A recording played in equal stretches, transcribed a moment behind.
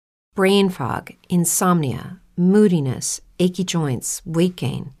brain fog, insomnia, moodiness, achy joints, weight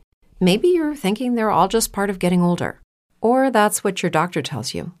gain. Maybe you're thinking they're all just part of getting older, or that's what your doctor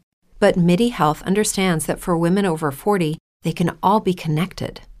tells you. But MIDI Health understands that for women over 40, they can all be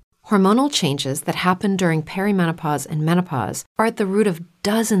connected. Hormonal changes that happen during perimenopause and menopause are at the root of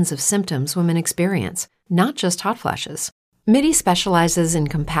dozens of symptoms women experience, not just hot flashes. MIDI specializes in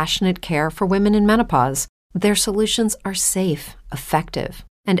compassionate care for women in menopause. Their solutions are safe, effective,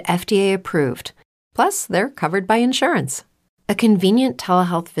 and FDA approved. Plus, they're covered by insurance. A convenient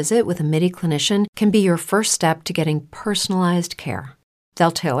telehealth visit with a MIDI clinician can be your first step to getting personalized care.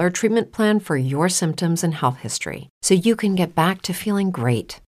 They'll tailor a treatment plan for your symptoms and health history, so you can get back to feeling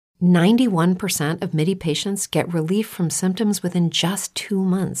great. 91% of MIDI patients get relief from symptoms within just 2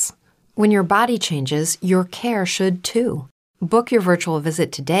 months. When your body changes, your care should too. Book your virtual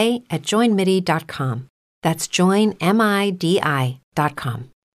visit today at joinmidi.com. That's joinmidi.com.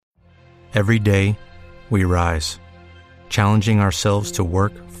 Every day, we rise, challenging ourselves to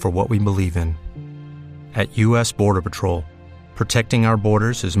work for what we believe in. At U.S. Border Patrol, protecting our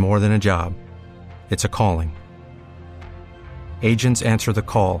borders is more than a job. It's a calling. Agents answer the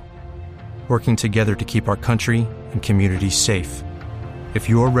call, working together to keep our country and communities safe. If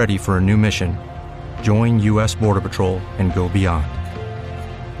you're ready for a new mission, join U.S. Border Patrol and go beyond.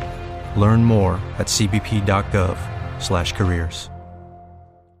 Learn more at cbp.gov/careers.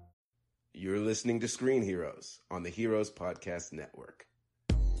 You're listening to Screen Heroes on the Heroes Podcast Network.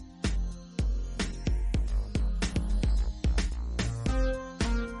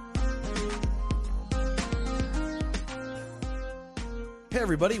 Hey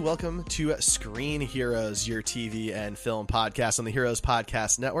everybody, welcome to Screen Heroes, your TV and film podcast on the Heroes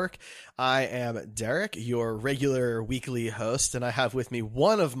Podcast Network. I am Derek, your regular weekly host, and I have with me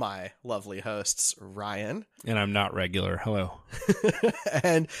one of my lovely hosts, Ryan. And I'm not regular. Hello.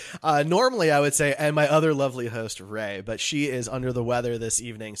 And normally I would say, and my other lovely host, Ray, but she is under the weather this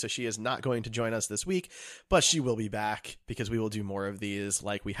evening, so she is not going to join us this week, but she will be back because we will do more of these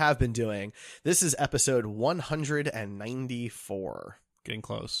like we have been doing. This is episode 194. Getting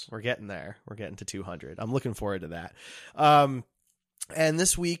close. We're getting there. We're getting to 200. I'm looking forward to that. And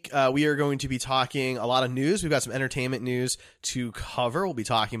this week, we are going to be talking a lot of news. We've got some entertainment news to cover. We'll be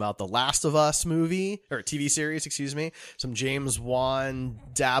talking about the Last of Us movie, or TV series, excuse me. Some James Wan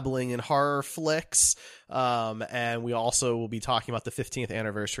dabbling in horror flicks. And we also will be talking about the 15th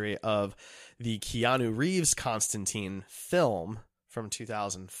anniversary of the Keanu Reeves Constantine film from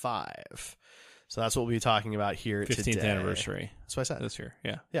 2005. So that's what we'll be talking about here 15th today. 15th anniversary. That's what I said. This year,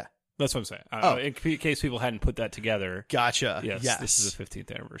 yeah. Yeah. That's what I'm saying. In case people hadn't put that together. Gotcha. Yes. This is the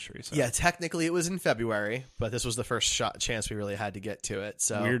 15th anniversary. So. Yeah, technically it was in February, but this was the first chance we really had to get to it.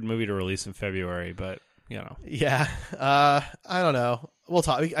 So weird movie to release in February, but, you know. Yeah. I don't know. We'll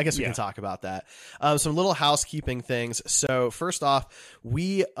talk. I guess we can talk about that. Some little housekeeping things. So first off,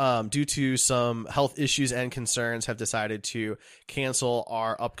 we, due to some health issues and concerns, have decided to cancel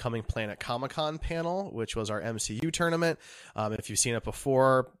our upcoming Planet Comic-Con panel, which was our MCU tournament. If you've seen it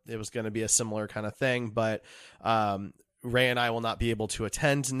before, it was going to be a similar kind of thing, but Ray and I will not be able to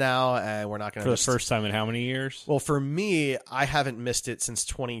attend now, and we're not going to... For the first time in how many years? Well, for me, I haven't missed it since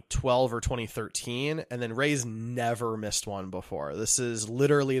 2012 or 2013, and then Ray's never missed one before. This is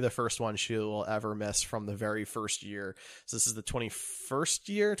literally the first one she will ever miss from the very first year. So this is the 21st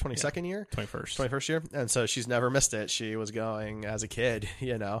year, 22nd year? 21st year. And so she's never missed it. She was going as a kid,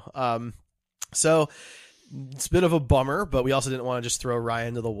 you know. So... it's a bit of a bummer, but we also didn't want to just throw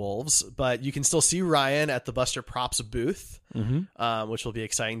Ryan to the wolves. But you can still see Ryan at the Buster Props booth, which will be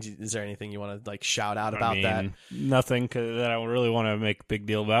exciting. Is there anything you want to like shout out about that? Nothing that I really want to make a big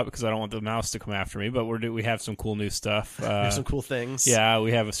deal about because I don't want the mouse to come after me. But we have some cool new stuff. We have some cool things. Yeah,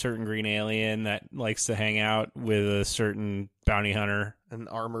 we have a certain green alien that likes to hang out with a certain bounty hunter. An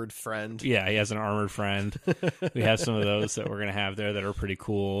armored friend. Yeah, he has an armored friend. We have some of those that we're going to have there that are pretty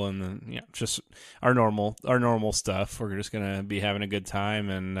cool. And then, just our normal stuff. We're just going to be having a good time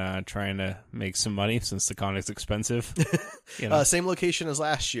and trying to make some money since the con is expensive. You know? Same location as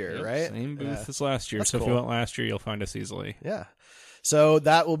last year, right? Same booth as last year. That's so cool. If you went last year, you'll find us easily. Yeah. So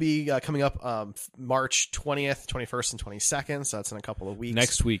that will be coming up March 20th, 21st, and 22nd. So that's in a couple of weeks.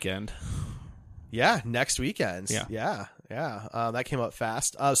 Next weekend. Yeah, next weekend. Yeah. That came up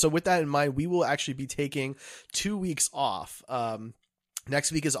fast. So with that in mind, we will actually be taking 2 weeks off.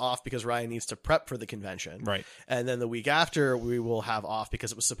 Next week is off because Ryan needs to prep for the convention. Right. And then the week after we will have off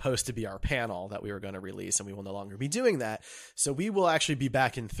because it was supposed to be our panel that we were going to release, and we will no longer be doing that. So we will actually be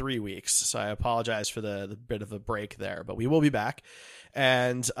back in 3 weeks. So I apologize for the bit of a break there, but we will be back.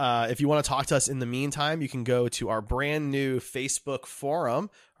 And if you want to talk to us in the meantime, you can go to our brand new Facebook forum,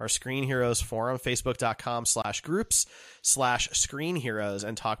 our Screen Heroes forum, facebook.com/groups/Screen Heroes,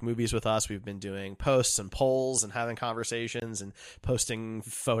 and talk movies with us. We've been doing posts and polls and having conversations and posting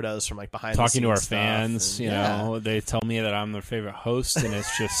photos from like behind the scenes talking to our stuff. fans. And, You know, they tell me that I'm their favorite host, and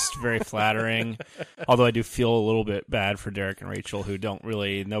it's just very flattering. Although I do feel a little bit bad for Derek and Rachel, who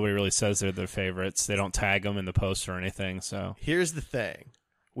nobody really says they're their favorites. They don't tag them in the post or anything. So here's the thing.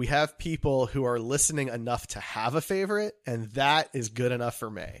 We have people who are listening enough to have a favorite, and that is good enough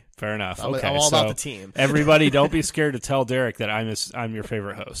for me. fair enough. I'm Okay, all so about the team. Everybody, don't be scared to tell Derek that I'm your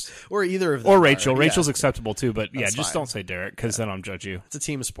favorite host, Or either of them. or Rachel. are. Rachel's Yeah. acceptable too, but yeah, That's just fine. don't say Derek because then I'll judge you. It's a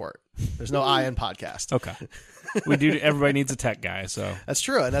team sport. There's no I in podcast. Okay, we do. Everybody needs a tech guy, so That's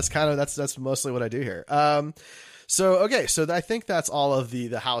true, and that's mostly what I do here. So I think that's all of the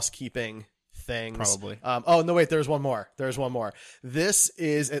housekeeping things. Probably. Oh no, wait, there's one more. This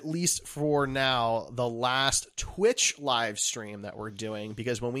is, at least for now, the last Twitch live stream that we're doing,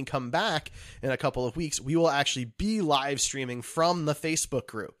 because when we come back in a couple of weeks, we will actually be live streaming from the Facebook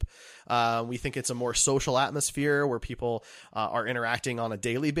group. We think it's a more social atmosphere where people are interacting on a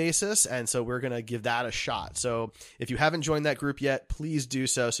daily basis, and so we're going to give that a shot. So if you haven't joined that group yet, please do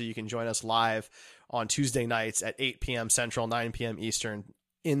so you can join us live on Tuesday nights at 8 p.m. Central, 9 p.m. Eastern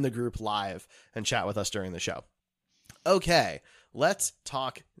in the group live and chat with us during the show. Okay, let's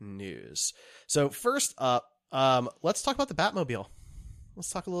talk news. So first up, let's talk about the Batmobile.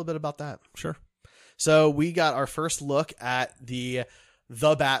 Let's talk a little bit about that. sure. So we got our first look at the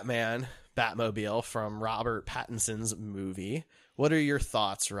Batman Batmobile from Robert Pattinson's movie. What are your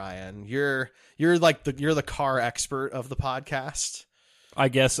thoughts, Ryan? You're the car expert of the podcast. I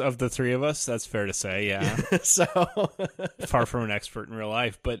guess of the three of us, that's fair to say. Yeah, So far from an expert in real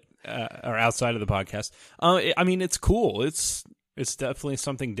life, but or outside of the podcast. I mean, it's cool. It's definitely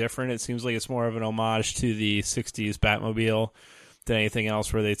something different. It seems like it's more of an homage to the '60s Batmobile than anything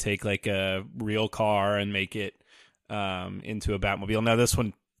else, where they take like a real car and make it into a Batmobile. Now, this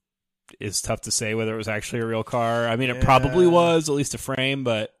one is tough to say whether it was actually a real car. I mean, it probably was, at least a frame,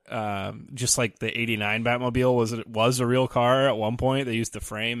 but just like the '89 Batmobile was a real car at one point. They used the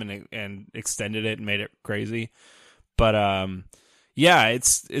frame and extended it and made it crazy. But yeah,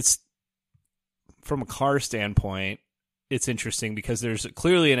 it's from a car standpoint, it's interesting because there's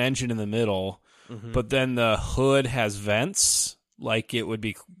clearly an engine in the middle, but then the hood has vents, like it would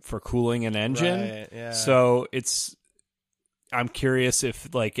be for cooling an engine. Right, yeah. So I'm curious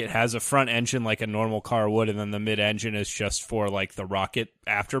if like it has a front engine like a normal car would, and then the mid engine is just for like the rocket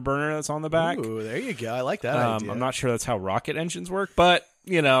afterburner that's on the back. Ooh, there you go. I like that idea. I'm not sure that's how rocket engines work, but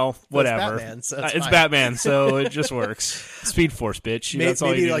you know, whatever. It's Batman, so it's it's fine. Batman, so it just works. Speed Force, bitch. That's all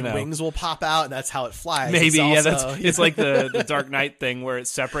Maybe you need like to know. wings will pop out, and that's how it flies. Maybe, It's yeah. also, It's like the Dark Knight thing where it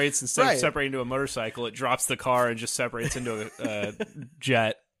separates instead Right. of separating to a motorcycle, it drops the car and just separates into a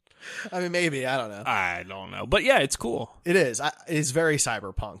jet. I mean, maybe, I don't know. I don't know, but yeah, it's cool. It is. It's very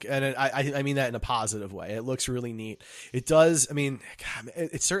cyberpunk, and I mean that in a positive way. It looks really neat. It does. I mean, God,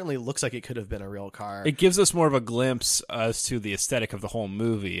 it certainly looks like it could have been a real car. It gives us more of a glimpse as to the aesthetic of the whole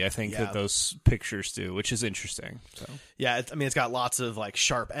movie. I think Yeah. that those pictures do, which is interesting. So Yeah, I mean, it's got lots of like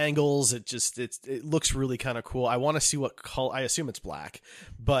sharp angles. It looks really kind of cool. I want to see what color. I assume it's black,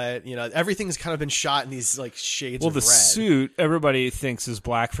 but you know, everything's kind of been shot in these like shades of the red. suit everybody thinks is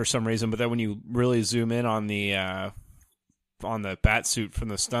black for some reason, but then when you really zoom in on the bat suit from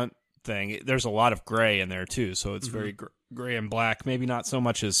the stunt thing, there's a lot of gray in there too. So it's very gray and black. Maybe not so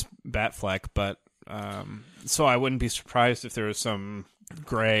much as Batfleck, but so I wouldn't be surprised if there was some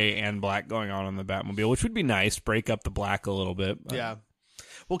gray and black going on the Batmobile, which would be nice. Break up the black a little bit. But. Yeah.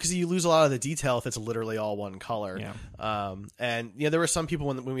 Well, because you lose a lot of the detail if it's literally all one color. Yeah. And there were some people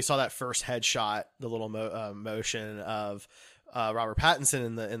when we saw that first headshot, the little motion of Robert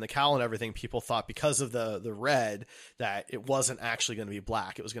Pattinson in the cowl and everything, people thought because of the red that it wasn't actually going to be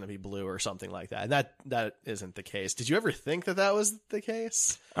black, it was going to be blue or something like that. And that isn't the case. Did you ever think that was the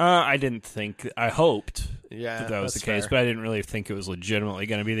case? I didn't think. I hoped Yeah, that was the that's case, fair. but I didn't really think it was legitimately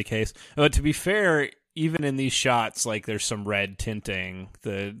going to be the case. But to be fair, even in these shots, like there's some red tinting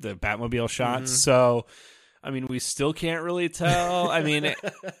the Batmobile shots. So, I mean, we still can't really tell. I mean,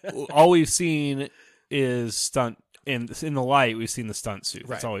 all we've seen is stunt. In the light, we've seen the stunt suit.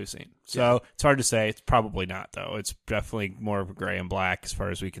 That's Right. all we've seen. So it's hard to say. It's probably not, though. It's definitely more of a gray and black as far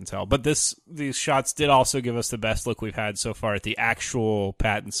as we can tell. But these shots did also give us the best look we've had so far at the actual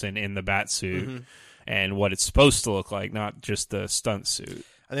Pattinson in the bat suit and what it's supposed to look like, not just the stunt suit.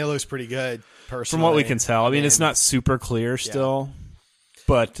 I think it looks pretty good, personally. From what we can tell. I mean, it's not super clear still,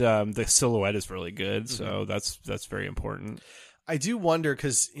 but the silhouette is really good, so that's very important. I do wonder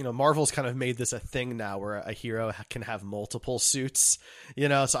because, Marvel's kind of made this a thing now where a hero can have multiple suits,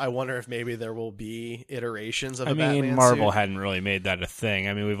 so I wonder if maybe there will be iterations of a Batman Marvel suit. hadn't really made that a thing.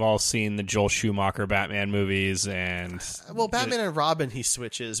 I mean, we've all seen the Joel Schumacher Batman movies and... Well, Batman and Robin, he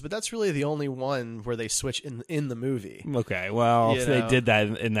switches, but that's really the only one where they switch in the movie. Okay, well, they did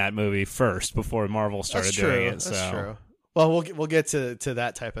that in that movie first before Marvel started doing it. That's true. Well, we'll get to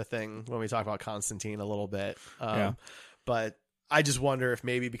that type of thing when we talk about Constantine a little bit. But I just wonder if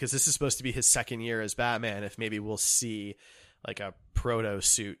maybe because this is supposed to be his second year as Batman, if maybe we'll see like a proto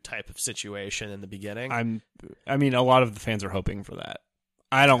suit type of situation in the beginning. I mean, a lot of the fans are hoping for that.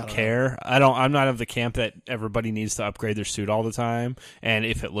 I don't care. I'm not of the camp that everybody needs to upgrade their suit all the time. And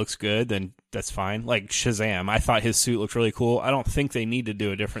if it looks good, then that's fine. Like Shazam, I thought his suit looked really cool. I don't think they need to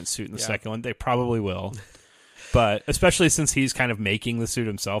do a different suit in the second one. They probably will. But especially since he's kind of making the suit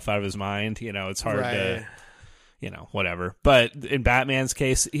himself out of his mind, it's hard to, whatever. But in Batman's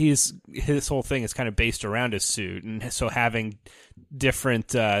case, his whole thing is kind of based around his suit. And so having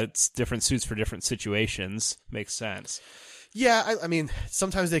different suits for different situations makes sense. Yeah, I mean,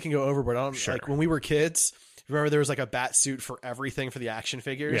 sometimes they can go overboard. Like when we were kids, remember there was like a bat suit for everything for the action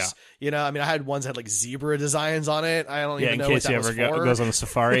figures? Yeah. I mean, I had ones that had like zebra designs on it. I don't even know what that was for. In case you ever goes on a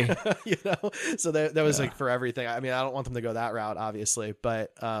safari. So that was like for everything. I mean, I don't want them to go that route, obviously,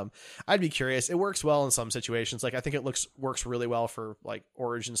 but I'd be curious. It works well in some situations. Like I think it works really well for like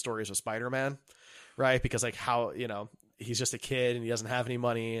origin stories with Spider-Man, right? Because like how, he's just a kid and he doesn't have any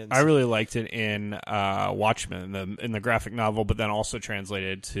money. And I really liked it in Watchmen, in the graphic novel, but then also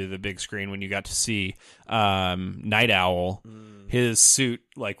translated to the big screen when you got to see Night Owl, his suit,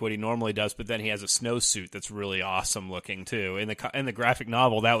 like what he normally does, but then he has a snowsuit that's really awesome looking too. In the graphic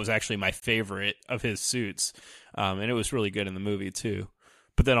novel, that was actually my favorite of his suits, and it was really good in the movie too.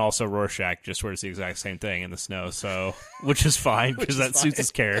 But then also Rorschach just wears the exact same thing in the snow, so which is fine because that suits his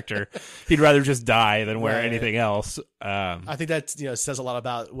character. He'd rather just die than wear anything else. I think that says a lot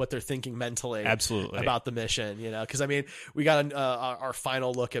about what they're thinking mentally, absolutely, about the mission. Because I mean, we got our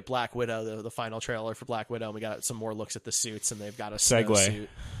final look at Black Widow, the final trailer for Black Widow, and we got some more looks at the suits, and they've got a snowsuit.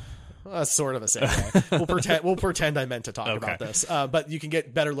 Well, that's sort of a segue. We'll pretend I meant to talk about this, but you can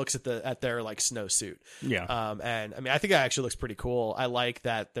get better looks at their like snowsuit. Yeah. And I mean, I think that actually looks pretty cool. I like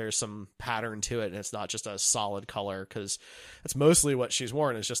that there's some pattern to it, and it's not just a solid color because that's mostly what she's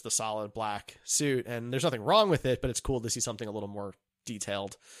worn is just the solid black suit, and there's nothing wrong with it, but it's cool to see something a little more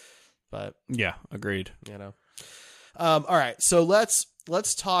detailed. But yeah, agreed. All right, so let's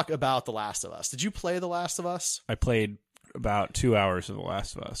talk about The Last of Us. Did you play The Last of Us? I played about 2 hours of The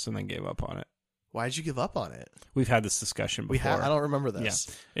Last of Us and then gave up on it. Why did you give up on it? We've had this discussion before. I don't remember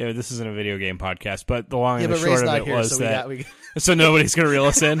this. Yeah, this isn't a video game podcast, but the long and the short of it was that so nobody's going to reel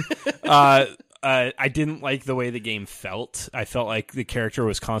us in. I didn't like the way the game felt. I felt like the character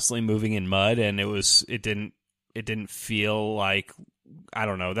was constantly moving in mud, and it didn't feel like, I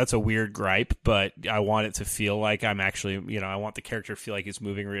don't know. That's a weird gripe, but I want it to feel like I'm actually, I want the character to feel like he's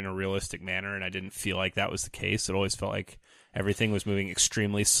moving in a realistic manner, and I didn't feel like that was the case. It always felt like everything was moving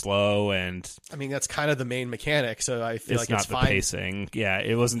extremely slow, and I mean that's kind of the main mechanic. So I feel like it's not the pacing. Yeah,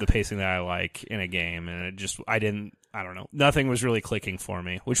 it wasn't the pacing that I like in a game, and I don't know. Nothing was really clicking for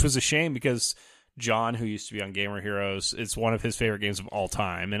me, which was a shame because John, who used to be on Gamer Heroes, it's one of his favorite games of all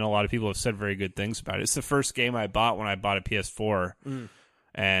time, and a lot of people have said very good things about it. It's the first game I bought when I bought a PS4,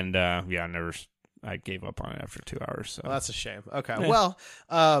 and I gave up on it after 2 hours. So. Well, that's a shame. Okay, well,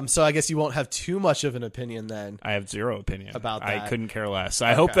 so I guess you won't have too much of an opinion then. I have zero opinion about that. I couldn't care less.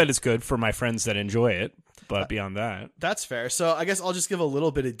 I hope that it's good for my friends that enjoy it, but beyond that, that's fair. So I guess I'll just give a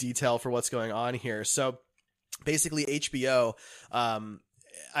little bit of detail for what's going on here. So basically, HBO.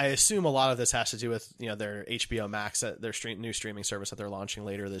 I assume a lot of this has to do with their HBO Max, their new streaming service that they're launching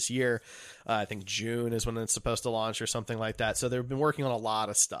later this year. I think June is when it's supposed to launch or something like that. So they've been working on a lot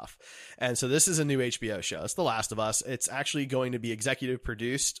of stuff, and so this is a new HBO show. It's The Last of Us. It's actually going to be executive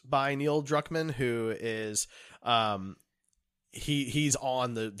produced by Neil Druckmann, who is he's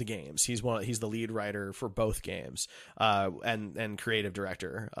on the games. He's the lead writer for both games, and creative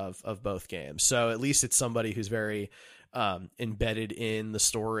director of both games. So at least it's somebody who's very embedded in the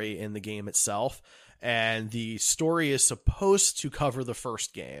story in the game itself, and the story is supposed to cover the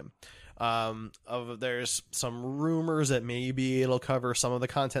first game. There's some rumors that maybe it'll cover some of the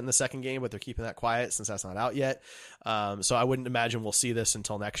content in the second game, but they're keeping that quiet since that's not out yet. So I wouldn't imagine we'll see this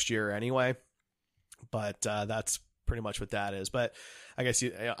until next year anyway. But that's pretty much what that is. But I guess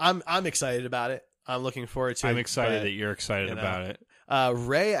I'm excited about it. I'm looking forward to it. I'm excited that you're excited about it.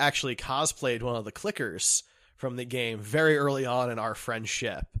 Ray actually cosplayed one of the clickers from the game very early on in our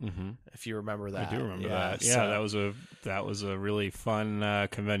friendship. If you remember that. I do remember that. Yeah, so. that was a really fun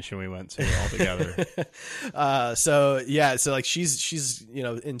convention we went to all together. So like she's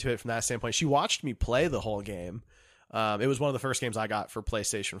into it from that standpoint. She watched me play the whole game. It was one of the first games I got for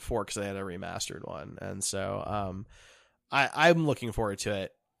PlayStation 4 because they had a remastered one, and so I'm looking forward to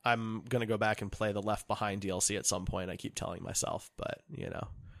it. I'm gonna go back and play the Left Behind DLC at some point. I keep telling myself, but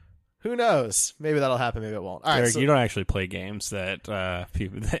who knows? Maybe that'll happen. Maybe it won't. All right, Eric, you don't actually play games that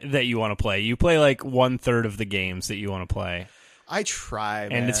people that you want to play. You play like 1/3 of the games that you want to play. I try,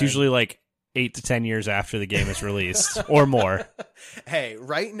 and it's usually like 8 to 10 years after the game is released or more. Hey,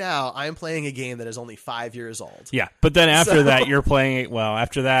 right now I'm playing a game that is only 5 years old. Yeah, but then after that you're playing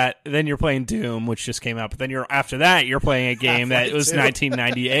then you're playing Doom, which just came out. But then after that you're playing a game that was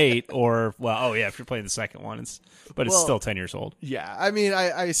 1998 or if you're playing the second one, it's still 10 years old. Yeah, I mean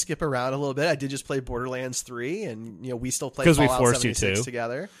I skip around a little bit. I did just play Borderlands 3, and we still play 'cause we Fallout forced you 76 to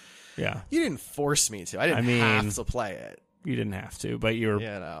together. Yeah, you didn't force me to. I didn't have to play it. You didn't have to, but you're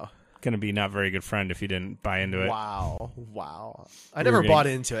going to be not very good friend if you didn't buy into it. Wow. I never bought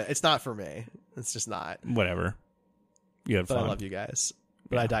into it. It's not for me. It's just not. Whatever. You had fun. I love you guys.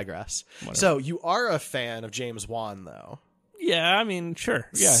 But Yeah. I digress. Whatever. So you are a fan of James Wan, though. Yeah, I mean, sure.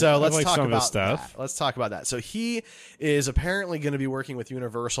 Yeah. So I let's like talk some of his about stuff. that. Let's talk about that. So he is apparently going to be working with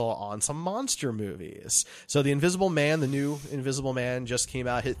Universal on some monster movies. So The Invisible Man, the new Invisible Man, just came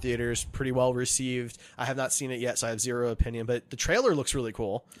out, hit theaters, pretty well received. I have not seen it yet, so I have zero opinion. But the trailer looks really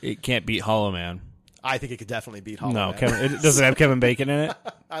cool. It can't beat Hollow Man. I think it could definitely beat Hollow No, Man. does it have Kevin Bacon in it?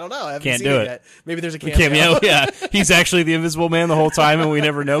 I don't know. I haven't Can't seen do it it. yet. Maybe there's a cameo. Yeah. He's actually the Invisible Man the whole time, and we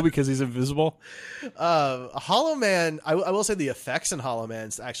never know because he's invisible. Hollow Man, I will say the effects in Hollow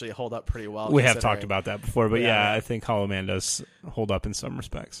Man actually hold up pretty well. We have talked about that before, but Yeah. I think Hollow Man does hold up in some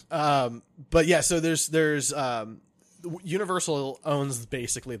respects. But yeah, so there's Universal owns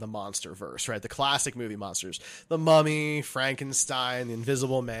basically the monster verse, right? The classic movie monsters, the Mummy, Frankenstein, the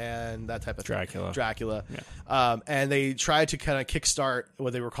Invisible Man, that type of Dracula. Dracula. Yeah. And they tried to kind of kickstart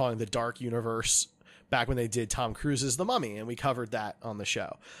what they were calling the Dark Universe back when they did Tom Cruise's The Mummy, and we covered that on the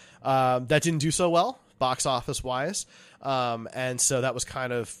show. That didn't do so well, box office wise, and so that was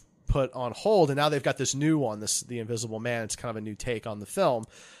kind of put on hold. And now they've got this new one, The Invisible Man. It's kind of a new take on the film,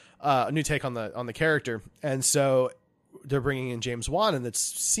 a new take on the character, and so they're bringing in James Wan, and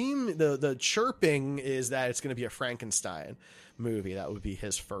the chirping is that it's going to be a Frankenstein movie. That would be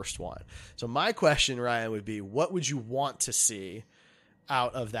his first one. So my question, Ryan, would be, what would you want to see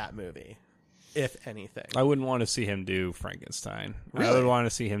out of that movie, if anything? I wouldn't want to see him do Frankenstein. Really? I would want to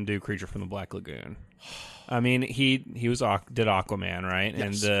see him do Creature from the Black Lagoon. I mean, he did Aquaman, right? Yes.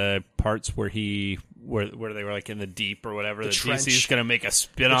 And the parts where where they were like in the deep or whatever, that trench. DC's going to make a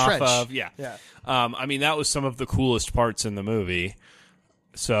spin-off trench. of. Yeah. I mean, that was some of the coolest parts in the movie.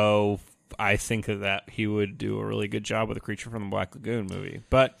 So I think that he would do a really good job with a Creature from the Black Lagoon movie.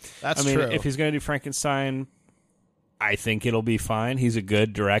 But That's I mean, true. if he's going to do Frankenstein, I think it'll be fine. He's a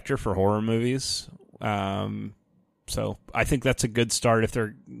good director for horror movies. So I think that's a good start if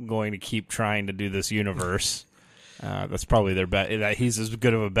they're going to keep trying to do this universe. That's probably their bet. That he's as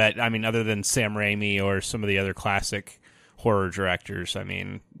good of a bet. I mean, other than Sam Raimi or some of the other classic horror directors, I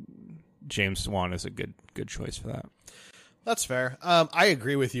mean, James Wan is a good choice for that. That's fair. I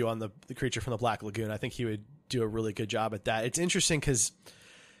agree with you on the Creature from the Black Lagoon. I think he would do a really good job at that. It's interesting because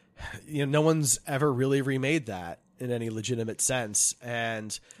no one's ever really remade that in any legitimate sense,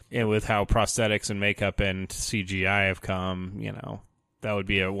 and with how prosthetics and makeup and CGI have come, that would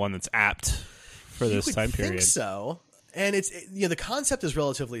be one that's apt for this you would time think period. So, and it's the concept is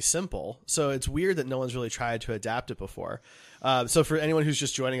relatively simple, so it's weird that no one's really tried to adapt it before. So for anyone who's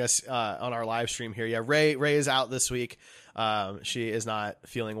just joining us on our live stream here, Ray is out this week. She is not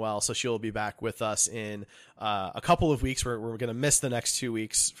feeling well, so she'll be back with us in a couple of weeks. We're going to miss the next 2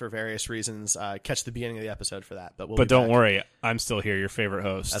 weeks for various reasons. Catch the beginning of the episode for that. But don't worry, I'm still here, your favorite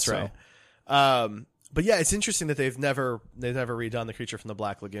host. That's right. But yeah, it's interesting that they've never redone the Creature from the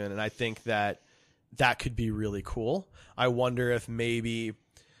Black Lagoon, and I think that could be really cool. I wonder if maybe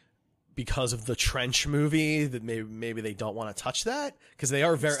because of the Trench movie that maybe they don't want to touch that, because they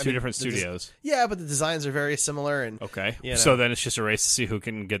are very two different studios. Yeah, but the designs are very similar. And okay, so then it's just a race to see who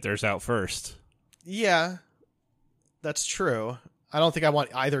can get theirs out first. Yeah, that's true. I don't think I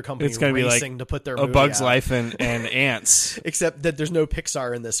want either company it's gonna racing be like to put their A movie Bug's out. Life and Ants. Except that there's no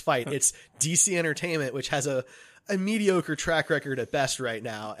Pixar in this fight. It's DC Entertainment, which has a mediocre track record at best right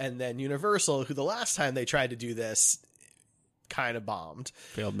now, and then Universal, who the last time they tried to do this kind of bombed.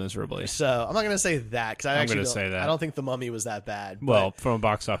 Failed miserably. So I'm not going to say that because I'm going to say that. I don't think The Mummy was that bad. Well, from a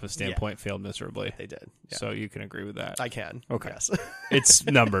box office standpoint, failed miserably. They did. Yeah. So you can agree with that. I can. Okay. Yes. It's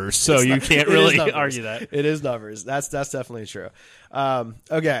numbers, so you can't really argue that. It is numbers. That's definitely true.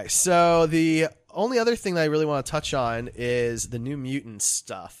 Okay, so the only other thing that I really want to touch on is the New Mutants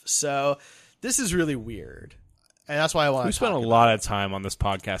stuff. So this is really weird, and that's why I want to. We spent a lot of time on this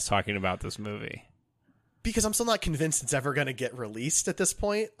podcast talking about this movie because I'm still not convinced it's ever going to get released at this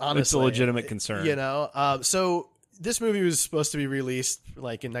point. Honestly, it's a legitimate concern. You know, so this movie was supposed to be released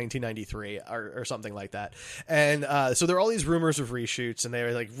like in 1993 or something like that. And so there were all these rumors of reshoots, and they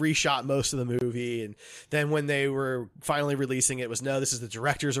were like reshot most of the movie. And then when they were finally releasing it, was no, this is the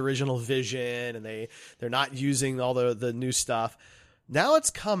director's original vision, and they're not using all the new stuff. Now it's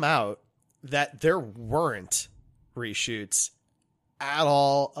come out that there weren't reshoots at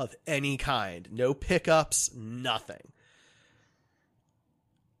all of any kind. No pickups, nothing.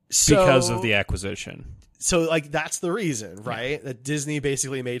 Because of the acquisition. So, like, that's the reason, right? Yeah. That Disney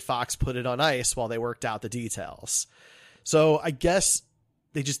basically made Fox put it on ice while they worked out the details. So, I guess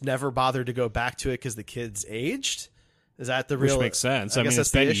they just never bothered to go back to it because the kids aged. Is that the real? Which makes sense. I mean,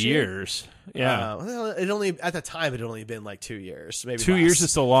 it's been years. Yeah. Well, at the time, it had only been like 2 years. Maybe 2 years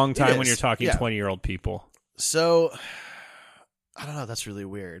is a long time when you're talking 20-year-old people. So, I don't know. That's really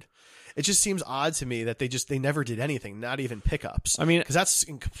weird. It just seems odd to me that they never did anything, not even pickups. I mean, because that's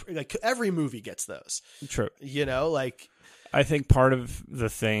like every movie gets those. True. You know, like I think part of the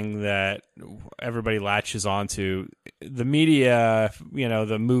thing that everybody latches onto, the media, you know,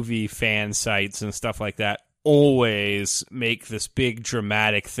 the movie fan sites and stuff like that, always make this big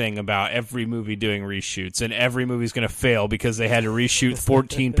dramatic thing about every movie doing reshoots, and every movie's going to fail because they had to reshoot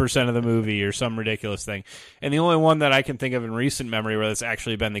 14% of the movie or some ridiculous thing. And the only one that I can think of in recent memory where that's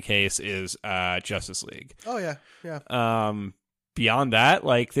actually been the case is Justice League. Oh yeah. Beyond that,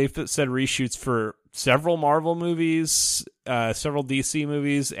 like they've said reshoots for several Marvel movies, several DC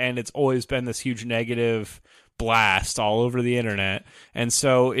movies, and it's always been this huge negative blast all over the internet. And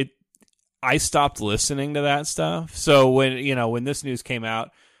so I stopped listening to that stuff. So when this news came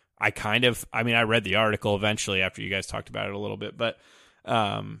out, I read the article eventually after you guys talked about it a little bit, but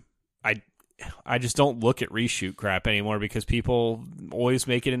I just don't look at reshoot crap anymore because people always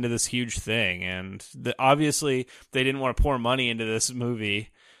make it into this huge thing. And obviously they didn't want to pour money into this movie,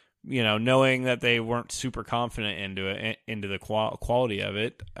 you know, knowing that they weren't super confident into the quality of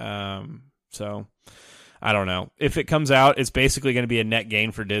it. So I don't know. If it comes out, it's basically going to be a net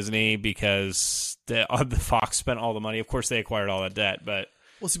gain for Disney because the Fox spent all the money. Of course, they acquired all that debt, but...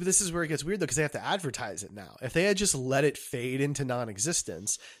 Well, see, but this is where it gets weird, though, because they have to advertise it now. If they had just let it fade into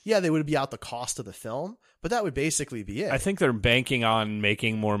non-existence, yeah, they would be out the cost of the film, but that would basically be it. I think they're banking on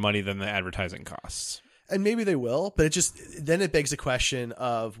making more money than the advertising costs. And maybe they will, but then it begs the question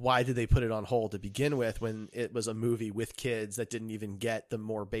of why did they put it on hold to begin with when it was a movie with kids that didn't even get the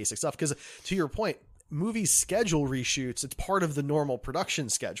more basic stuff? Because to your point, movies schedule reshoots. It's part of the normal production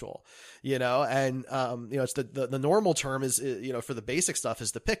schedule, you know, and, it's the normal term is, you know, for the basic stuff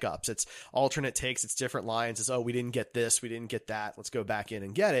is the pickups. It's alternate takes. It's different lines. It's, oh, we didn't get this. We didn't get that. Let's go back in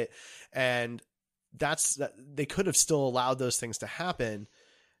and get it. And they could have still allowed those things to happen.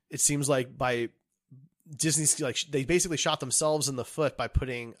 It seems like by Disney's, like they basically shot themselves in the foot by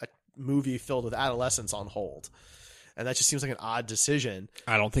putting a movie filled with adolescents on hold. And that just seems like an odd decision.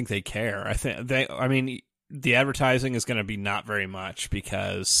 I don't think they care. The advertising is going to be not very much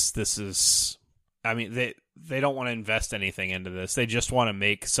because they don't want to invest anything into this. They just want to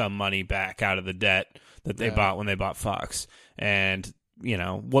make some money back out of the debt that they bought when they bought Fox. And, you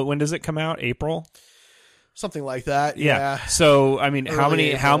know, when does it come out? April? Something like that. Yeah. So, I mean, how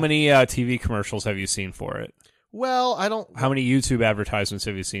many TV commercials have you seen for it? Well, how many YouTube advertisements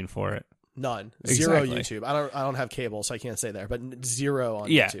have you seen for it? None. Exactly. Zero YouTube. I don't have cable, so I can't say there, but zero on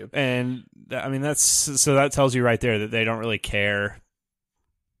YouTube. And I mean that tells you right there that they don't really care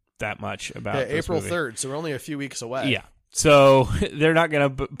that much about this April movie. 3rd, so we're only a few weeks away. Yeah. So they're not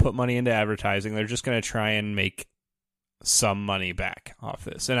going to put money into advertising. They're just going to try and make some money back off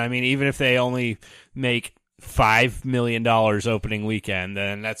this. And I mean, even if they only make $5 million opening weekend,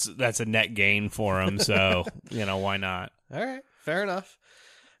 then that's a net gain for them. So, you know, why not? All right. Fair enough.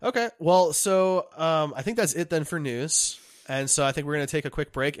 Okay, well, so I think that's it then for news. And so I think we're going to take a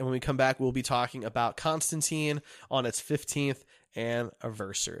quick break, and when we come back, we'll be talking about Constantine on its 15th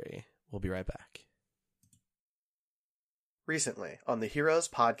anniversary. We'll be right back. Recently on the Heroes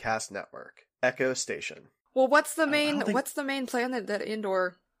Podcast Network, Echo Station. Well, what's the main planet that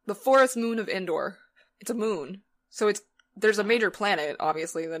Endor, the forest moon of Endor? It's a moon. So there's a major planet,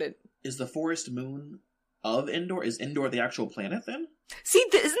 obviously, that it... Is the forest moon of Endor? Is Endor the actual planet then? See,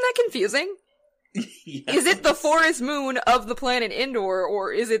 isn't that confusing? Yes. Is it the forest moon of the planet Endor,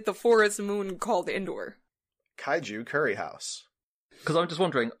 or is it the forest moon called Endor? Kaiju Curry House. Because I'm just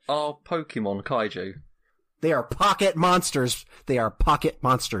wondering, are Pokemon kaiju? They are pocket monsters. They are pocket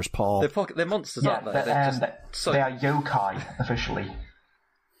monsters, Paul. They're monsters, aren't they? They are yokai, officially.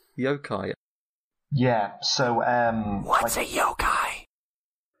 Yokai? Yeah, so, What's a yokai?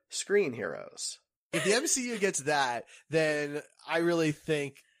 Screen Heroes. If the MCU gets that, then I really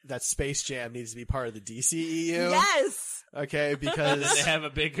think that Space Jam needs to be part of the DCEU. Yes! Okay, because they have a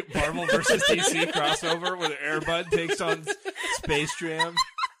big Marvel versus DC crossover where Air Bud takes on Space Jam.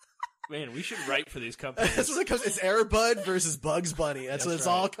 Man, we should write for these companies. That's what it comes. It's Air Bud versus Bugs Bunny. That's what it's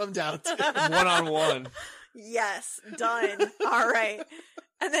all come down to. 1-on-1. Yes, done. All right.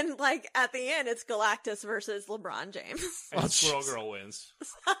 And then, like, at the end, it's Galactus versus LeBron James. And Squirrel Girl wins.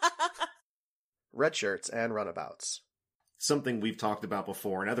 Red Shirts and Runabouts. Something we've talked about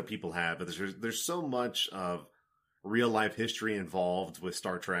before and other people have, but there's so much of real life history involved with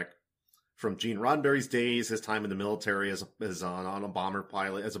Star Trek. From Gene Roddenberry's days, his time in the military as on a bomber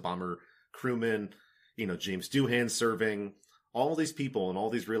pilot, as a bomber crewman, James Doohan serving, all these people and all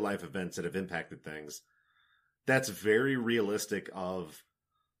these real life events that have impacted things. That's very realistic of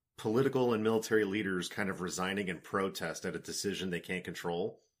political and military leaders kind of resigning in protest at a decision they can't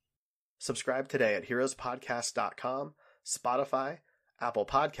control. Subscribe today at heroespodcast.com, Spotify, Apple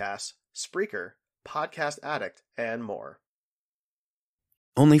Podcasts, Spreaker, Podcast Addict, and more.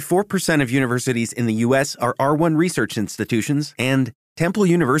 Only 4% of universities in the U.S. are R1 research institutions, and Temple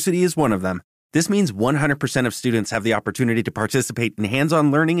University is one of them. This means 100% of students have the opportunity to participate in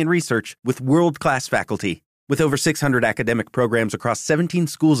hands-on learning and research with world-class faculty. With over 600 academic programs across 17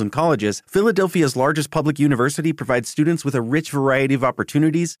 schools and colleges, Philadelphia's largest public university provides students with a rich variety of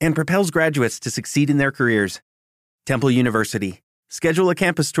opportunities and propels graduates to succeed in their careers. Temple University. Schedule a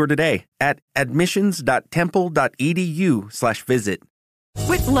campus tour today at admissions.temple.edu/visit.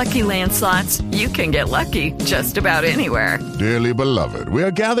 With Lucky Land Slots, you can get lucky just about anywhere. Dearly beloved, we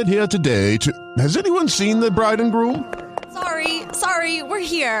are gathered here today to... Has anyone seen the bride and groom? Sorry, we're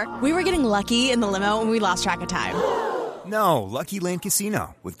here. We were getting lucky in the limo and we lost track of time. No, Lucky Land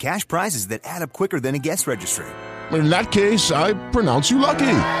Casino, with cash prizes that add up quicker than a guest registry. In that case, I pronounce you lucky.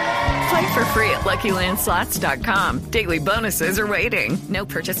 Play for free at LuckyLandSlots.com. Daily bonuses are waiting. No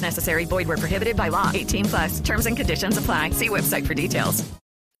purchase necessary. Void where prohibited by law. 18+. Terms and conditions apply. See website for details.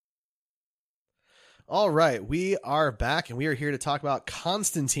 All right, we are back, and we are here to talk about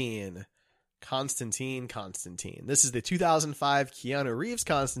Constantine. Constantine. This is the 2005 Keanu Reeves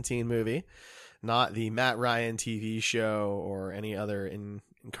Constantine movie, not the Matt Ryan TV show or any other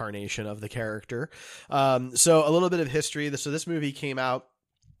incarnation of the character. So a little bit of history. So this movie came out,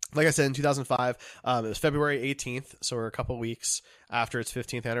 like I said, in 2005. It was February 18th, so we're a couple weeks after its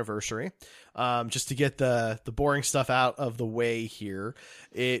 15th anniversary. Just to get the boring stuff out of the way here,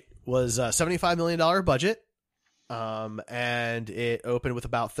 it was a $75 million budget, and it opened with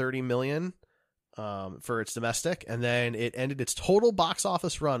about $30 million for its domestic, and then it ended its total box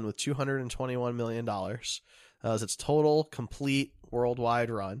office run with $221 million. That was its total complete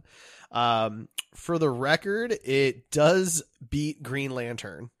worldwide run. For the record, it does beat Green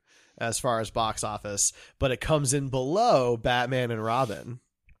Lantern as far as box office, but it comes in below Batman and Robin.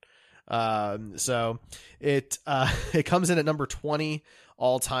 So it comes in at number 20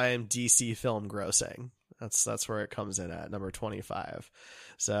 all-time DC film grossing. That's where it comes in at number 25.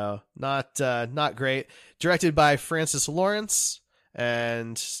 So not great. Directed by Francis Lawrence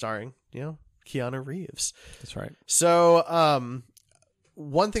and starring, Keanu Reeves. That's right. So,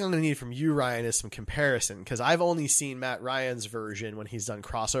 one thing I'm going to need from you, Ryan, is some comparison, because I've only seen Matt Ryan's version when he's done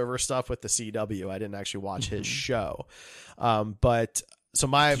crossover stuff with the CW. I didn't actually watch his show. But so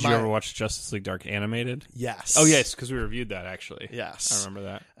Did you ever watch Justice League Dark animated? Yes. Oh, yes, because we reviewed that, actually. Yes. I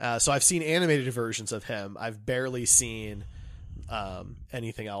remember that. So I've seen animated versions of him. I've barely seen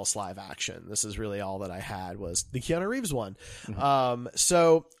anything else live action. This is really all that I had was the Keanu Reeves one. Mm-hmm.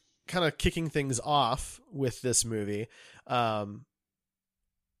 So kind of kicking things off with this movie,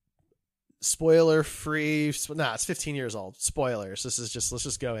 spoiler free. It's 15 years old. Spoilers. Let's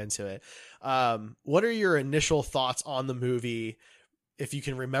just go into it. What are your initial thoughts on the movie? If you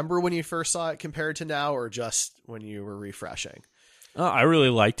can remember when you first saw it compared to now, or just when you were refreshing. I really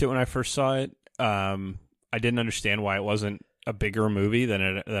liked it when I first saw it. I didn't understand why it wasn't a bigger movie than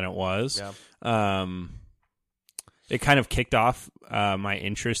it was. Yeah. It kind of kicked off my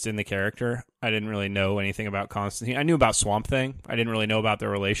interest in the character. I didn't really know anything about Constantine. I knew about Swamp Thing. I didn't really know about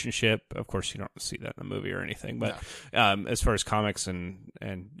their relationship. Of course, you don't see that in the movie or anything. But as far as comics and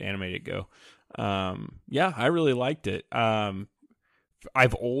animated go, Yeah, I really liked it.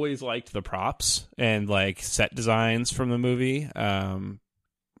 I've always liked the props and like set designs from the movie. And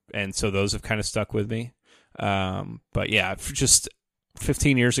so those have kind of stuck with me. But yeah, just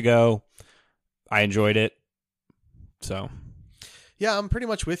 15 years ago, I enjoyed it. So yeah, I'm pretty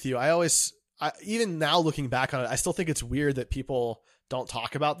much with you. Even now looking back on it, I still think it's weird that people don't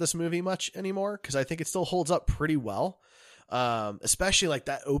talk about this movie much anymore, because I think it still holds up pretty well. Especially like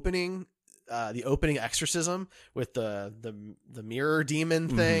that opening, the opening exorcism with the mirror demon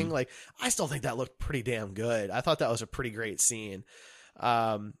thing. Like, I still think that looked pretty damn good. I thought that was a pretty great scene.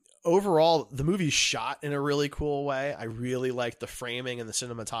 Overall, the movie's shot in a really cool way. I really like the framing and the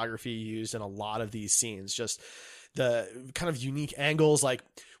cinematography used in a lot of these scenes. Just the kind of unique angles, like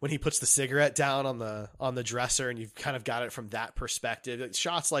when he puts the cigarette down on the dresser, and you've kind of got it from that perspective. It's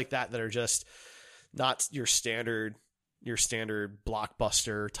shots like that are just not your standard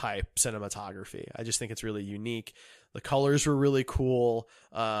blockbuster type cinematography. I just think it's really unique. The colors were really cool.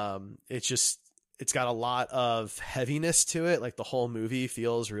 It's got a lot of heaviness to it. Like, the whole movie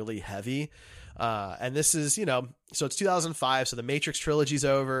feels really heavy. And this is, so it's 2005. So the Matrix trilogy's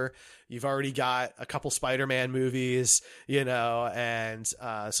over. You've already got a couple Spider-Man movies, and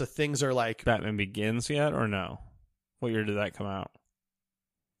so things are like... Batman Begins yet or no? What year did that come out?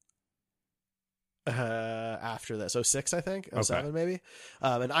 After this, 06, I think, 07 maybe.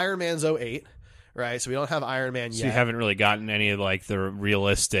 And Iron Man's 08, right? So we don't have Iron Man yet. So you haven't really gotten any of like the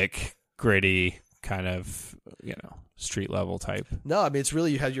realistic, gritty kind of, street level type. No, I mean, it's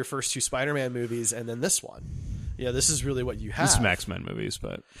really, you had your first two Spider-Man movies and then this one. Yeah, this is really what you have. Some X-Men movies,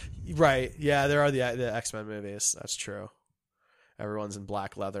 but... Right, yeah, there are the X-Men movies. That's true. Everyone's in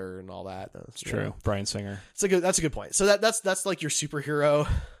black leather and all that. That's true. Bryan Singer. That's a good point. So that's like your superhero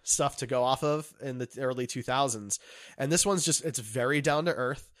stuff to go off of in the early 2000s. And this one's just, it's very down to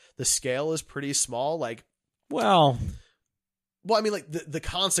earth. The scale is pretty small. Like, well, I mean, like the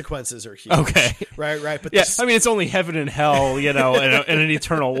consequences are huge. Okay. Right. But yeah, I mean, it's only heaven and hell, and an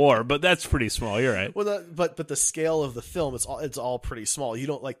eternal war, but that's pretty small. You're right. Well, but the scale of the film, it's all pretty small. You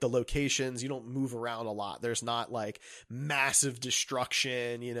don't like the locations. You don't move around a lot. There's not like massive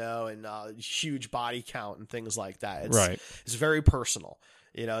destruction, and huge body count and things like that. It's very personal.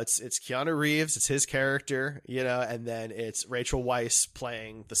 It's Keanu Reeves, it's his character, and then it's Rachel Weisz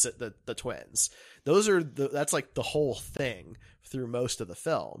playing the twins. That's like the whole thing through most of the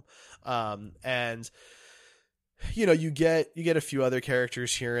film. And you get a few other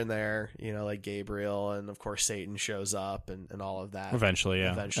characters here and there, like Gabriel, and of course Satan shows up and all of that. Eventually.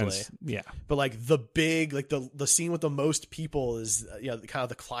 Yeah. But like the big, like the scene with the most people is, kind of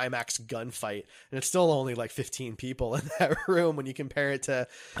the climax gunfight, and it's still only like 15 people in that room when you compare it to,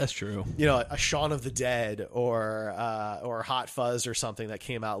 that's true, a Shaun of the Dead or Hot Fuzz or something that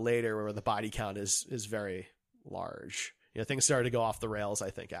came out later where the body count is very large. Things started to go off the rails,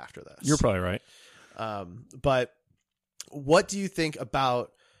 I think, after this. You're probably right. But what do you think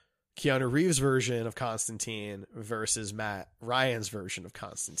about Keanu Reeves' version of Constantine versus Matt Ryan's version of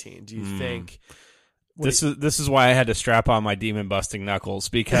Constantine? Do you think this is why I had to strap on my demon busting knuckles,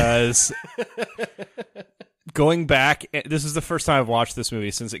 because going back, this is the first time I've watched this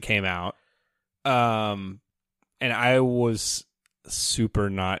movie since it came out, and I was super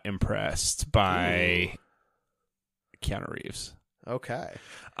not impressed by Keanu Reeves. Okay.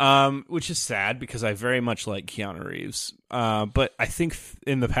 Which is sad because I very much like Keanu Reeves. But I think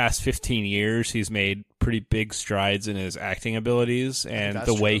in the past 15 years, he's made pretty big strides in his acting abilities and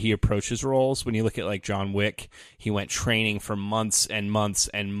the way he approaches roles. When you look at like John Wick, he went training for months and months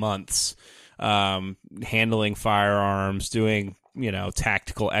and months, handling firearms, doing,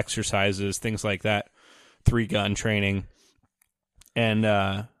 tactical exercises, things like that, 3-gun training. And,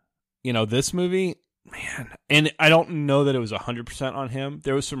 this movie, man, and I don't know that it was 100% on him.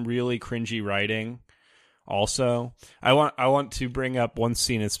 There was some really cringy writing also. I want to bring up one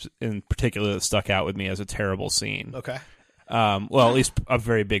scene in particular that stuck out with me as a terrible scene. Okay. Well, at least a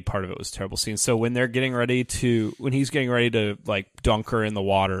very big part of it was a terrible scene. So when he's getting ready to like dunk her in the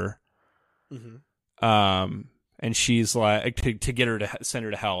water, and she's like to get her to send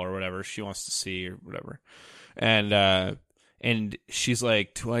her to hell or whatever she wants to see or whatever, and she's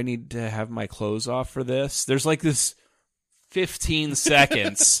like, do I need to have my clothes off for this? There's like this 15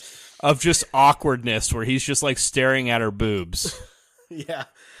 seconds of just awkwardness where he's just like staring at her boobs. Yeah.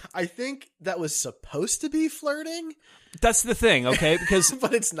 I think that was supposed to be flirting. That's the thing, okay? Because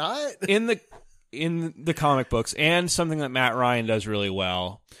but it's not. In the comic books, and something that Matt Ryan does really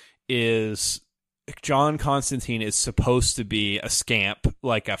well is John Constantine is supposed to be a scamp,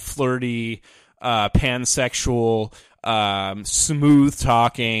 like a flirty, pansexual, smooth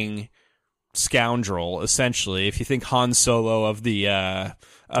talking scoundrel, essentially. If you think Han Solo of the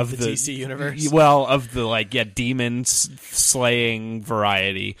DC universe, of the demon slaying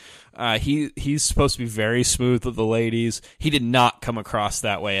variety. He's supposed to be very smooth with the ladies. He did not come across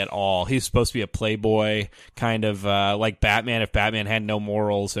that way at all. He's supposed to be a playboy, kind of like Batman. If Batman had no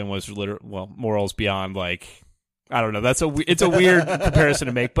morals and was morals beyond I don't know. It's a weird comparison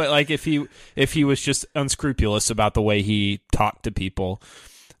to make, but if he was just unscrupulous about the way he talked to people.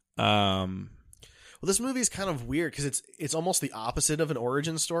 Well, this movie is kind of weird because it's almost the opposite of an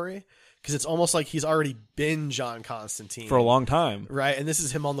origin story. Because it's almost like he's already been John Constantine for a long time, right? And this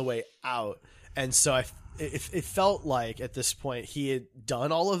is him on the way out. And so it felt like at this point he had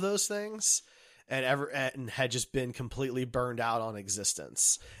done all of those things and had just been completely burned out on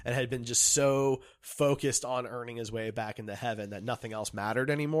existence and had been just so focused on earning his way back into heaven that nothing else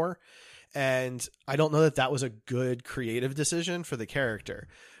mattered anymore. And I don't know that was a good creative decision for the character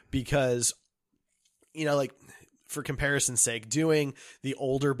because, for comparison's sake, doing the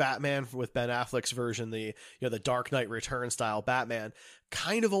older Batman with Ben Affleck's version, the Dark Knight Return style Batman,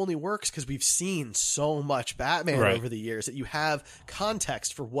 kind of only works because we've seen so much Batman over the years that you have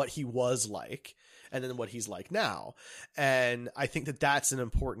context for what he was like and then what he's like now. And I think that that's an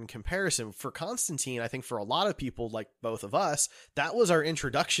important comparison for Constantine. I think for a lot of people, like both of us, that was our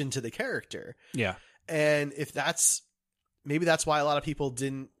introduction to the character. Yeah. And maybe that's why a lot of people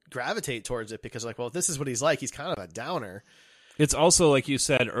didn't gravitate towards it, because if this is what he's like, he's kind of a downer. It's also, like you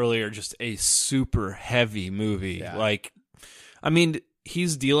said earlier, just a super heavy movie. Yeah.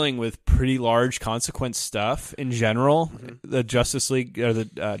 He's dealing with pretty large consequence stuff in general. Mm-hmm. The Justice League or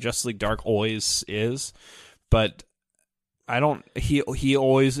the Justice League Dark always is, but he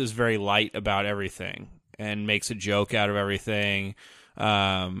always is very light about everything and makes a joke out of everything.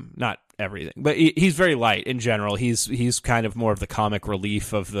 Not everything, but he's very light in general. He's kind of more of the comic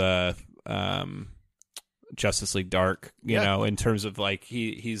relief of the Justice League Dark, in terms of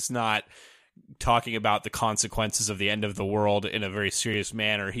he's not talking about the consequences of the end of the world in a very serious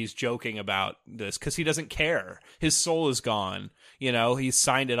manner. He's joking about this because he doesn't care. His soul is gone. He's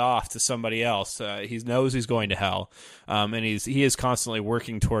signed it off to somebody else. He knows he's going to hell, and he is constantly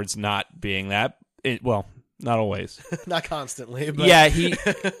working towards not being that. Not always. Not constantly. But... Yeah,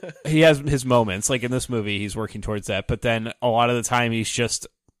 he has his moments. Like in this movie, he's working towards that. But then a lot of the time, he's just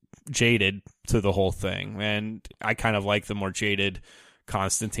jaded to the whole thing. And I kind of like the more jaded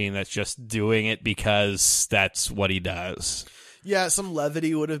Constantine that's just doing it because that's what he does. Yeah, some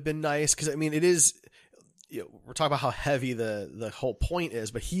levity would have been nice. Because, it is... we're talking about how heavy the whole point is,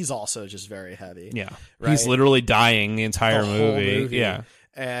 but he's also just very heavy. Yeah. Right? He's literally dying the entire movie. Yeah.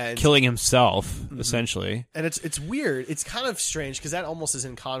 And killing himself, essentially. And it's weird. It's kind of strange because that almost is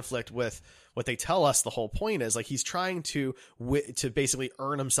in conflict with what they tell us the whole point is. He's trying to basically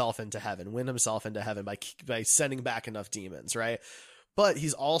earn himself into heaven, win himself into heaven by sending back enough demons, right? But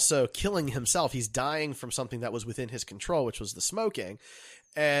he's also killing himself. He's dying from something that was within his control, which was the smoking.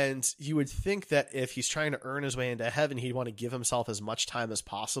 And you would think that if he's trying to earn his way into heaven, he'd want to give himself as much time as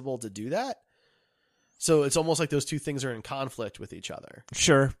possible to do that. So it's almost like those two things are in conflict with each other.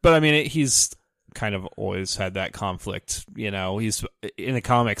 Sure. But he's kind of always had that conflict. He's in the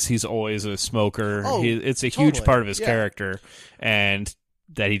comics, he's always a smoker. It's a huge part of his character, and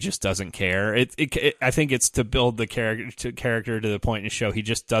that he just doesn't care. I think it's to build the character to the point and show he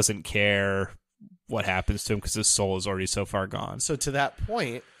just doesn't care what happens to him because his soul is already so far gone. So to that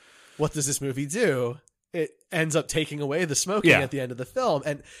point, what does this movie do? It ends up taking away the smoking at the end of the film.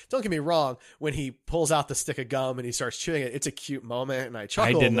 And don't get me wrong, when he pulls out the stick of gum and he starts chewing it, it's a cute moment, and I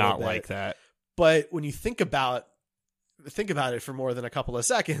chuckle. I did not like that. But when you think about it for more than a couple of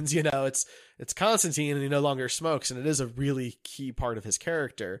seconds, it's Constantine and he no longer smokes, and it is a really key part of his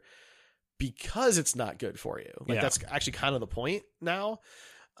character because it's not good for you. That's actually kind of the point now.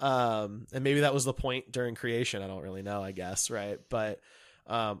 And maybe that was the point during creation. I don't really know, I guess. Right. But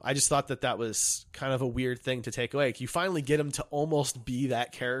I just thought that was kind of a weird thing to take away. You finally get him to almost be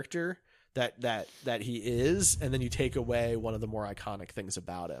that character that he is, and then you take away one of the more iconic things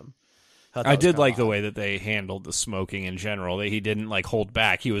about him. I did like the way that they handled the smoking in general. That he didn't hold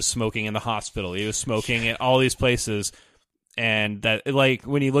back. He was smoking in the hospital. He was smoking at all these places, and that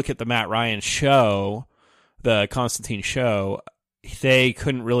when you look at the Matt Ryan show, the Constantine show, they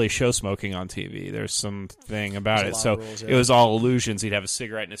couldn't really show smoking on TV. There's something about it. So rules, it was all illusions. He'd have a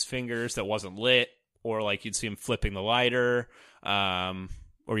cigarette in his fingers that wasn't lit, or you'd see him flipping the lighter, or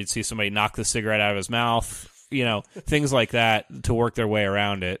you'd see somebody knock the cigarette out of his mouth, things like that to work their way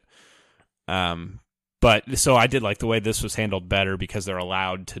around it. But so I did like the way this was handled better because they're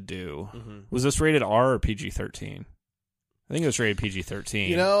allowed to do. Mm-hmm. Was this rated R or PG-13? I think it was rated PG-13.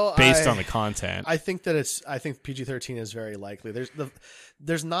 You know, based on the content. I think PG-13 is very likely.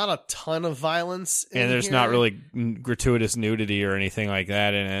 There's not a ton of violence in and there's here. not really gratuitous nudity or anything like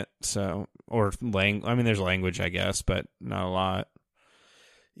that in it. So, or there's language, I guess, but not a lot.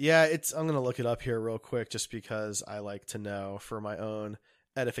 Yeah, I'm going to look it up here real quick just because I like to know for my own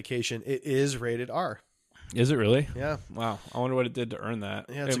edification. It is rated R. Is it really? Yeah. Wow. I wonder what it did to earn that.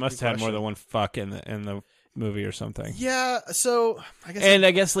 Yeah, it must have had more than one fuck in the movie or something. Yeah, so I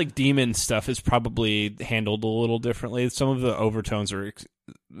guess like demon stuff is probably handled a little differently. Some of the overtones are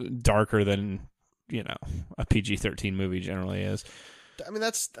darker than, a PG-13 movie generally is. I mean,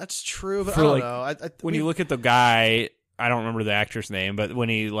 that's true, but For I don't know. When you look at the guy, I don't remember the actor's name, but when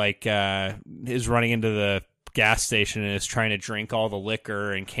he is running into the gas station and is trying to drink all the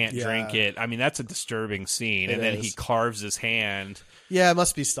liquor and can't drink it. I mean, that's a disturbing scene. And then he carves his hand. Yeah, it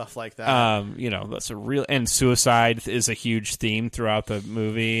must be stuff like that. That's a real, and suicide is a huge theme throughout the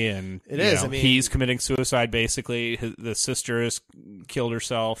movie. And it is. He's committing suicide basically. The sister has killed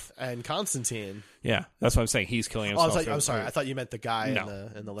herself. And Constantine. Yeah, that's what I'm saying. He's killing himself. I'm sorry. I thought you meant the guy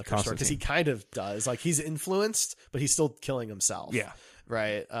in the liquor store, because he kind of does. Like, he's influenced, but he's still killing himself. Yeah.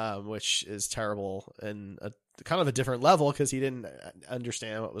 Right. Which is terrible and kind of a different level because he didn't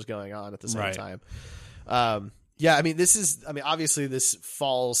understand what was going on at the same time. Yeah, obviously this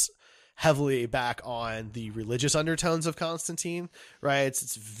falls heavily back on the religious undertones of Constantine, right?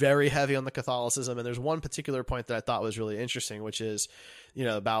 It's very heavy on the Catholicism, and there's one particular point that I thought was really interesting, which is,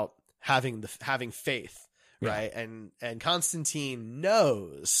 about having faith, right? And Constantine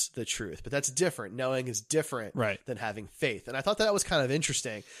knows the truth, but that's different. Knowing is different than having faith, and I thought that was kind of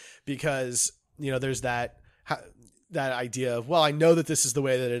interesting because there's that idea of, well, I know that this is the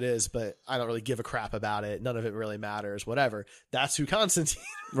way that it is, but I don't really give a crap about it. None of it really matters, whatever. That's who Constantine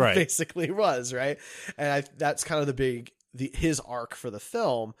basically was, right? And that's kind of his arc for the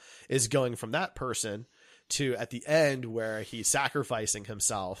film is going from that person to at the end where he's sacrificing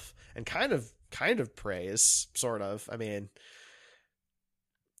himself and kind of prays, sort of. I mean,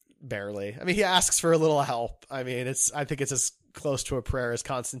 barely. I mean, he asks for a little help. I mean, I think it's as close to a prayer as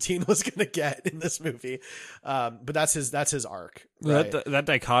Constantine was going to get in this movie. But that's his arc. Right? That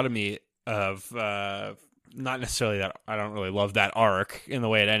dichotomy of not necessarily that I don't really love that arc in the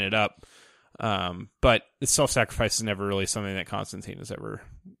way it ended up. But self-sacrifice is never really something that Constantine has ever.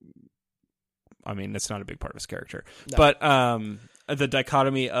 I mean, it's not a big part of his character. No. But the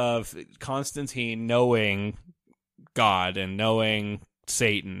dichotomy of Constantine knowing God and knowing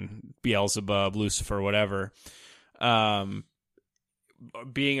Satan, Beelzebub, Lucifer, whatever,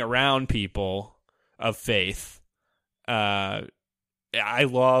 being around people of faith, I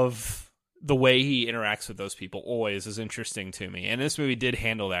love the way he interacts with those people. Always is interesting to me, and this movie did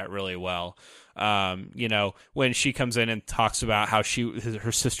handle that really well. When she comes in and talks about how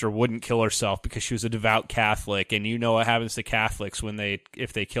her sister wouldn't kill herself because she was a devout Catholic, and what happens to Catholics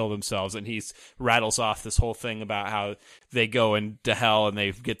if they kill themselves, and he rattles off this whole thing about how they go into hell and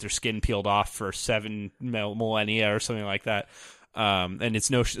they get their skin peeled off for 7 millennia or something like that. And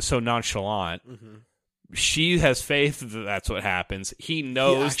it's so nonchalant. Mm-hmm. She has faith that that's what happens. He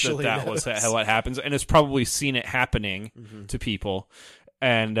knows that was what happens, and has probably seen it happening to people.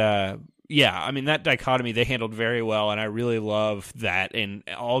 And that dichotomy they handled very well, and I really love that. In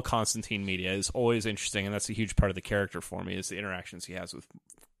all Constantine media is always interesting, and that's a huge part of the character for me, is the interactions he has with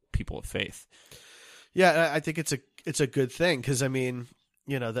people of faith. Yeah, I think it's a good thing because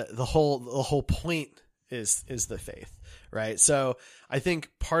the whole point is the faith, right? So I think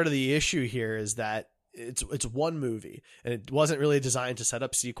part of the issue here is that it's one movie, and it wasn't really designed to set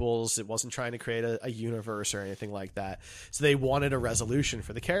up sequels. It wasn't trying to create a universe or anything like that. So they wanted a resolution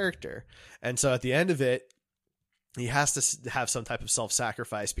for the character. And so at the end of it, he has to have some type of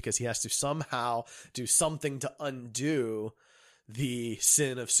self-sacrifice because he has to somehow do something to undo the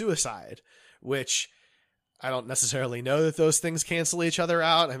sin of suicide, which I don't necessarily know that those things cancel each other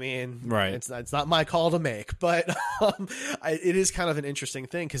out. I mean, it's not my call to make, but it is kind of an interesting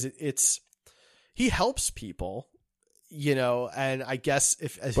thing because he helps people, and I guess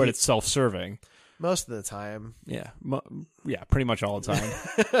it's self-serving most of the time. Yeah, pretty much all the time.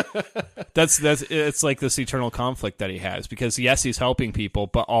 It's like this eternal conflict that he has because yes, he's helping people,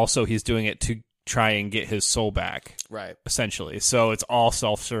 but also he's doing it to try and get his soul back, right? Essentially, so it's all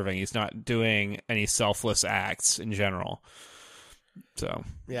self-serving. He's not doing any selfless acts in general. So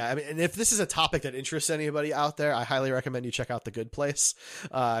yeah, and if this is a topic that interests anybody out there, I highly recommend you check out The Good Place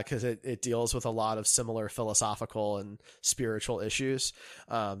because it deals with a lot of similar philosophical and spiritual issues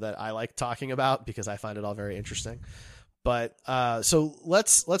that I like talking about because I find it all very interesting. But so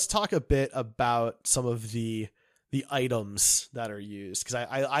let's talk a bit about some of the the items that are used, because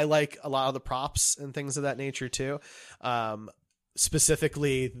I like a lot of the props and things of that nature too.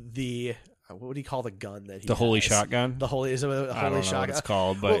 Specifically the what do you call the gun that he the holy has? Shotgun? The holy is it a holy I don't know shotgun? what it's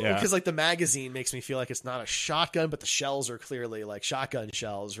called, but yeah, because like the magazine makes me feel like it's not a shotgun, but the shells are clearly like shotgun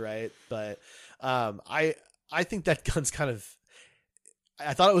shells, right? But I think that gun's kind of,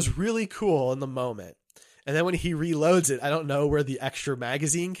 I thought it was really cool in the moment. And then when he reloads it, I don't know where the extra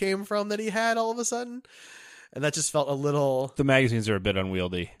magazine came from that he had all of a sudden. And that just felt a little... The magazines are a bit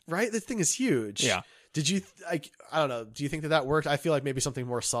unwieldy. Right? The thing is huge. Yeah. Did you, I don't know, do you think that worked? I feel like maybe something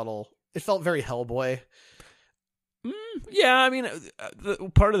more subtle. It felt very Hellboy. Yeah, I mean,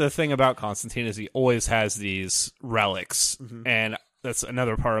 part of the thing about Constantine is he always has these relics. Mm-hmm. And that's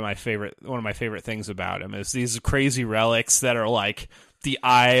another part of one of my favorite things about him is these crazy relics that are like the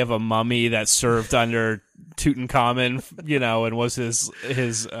eye of a mummy that served under Tutankhamun, and was his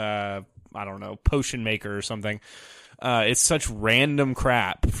I don't know, potion maker or something. It's such random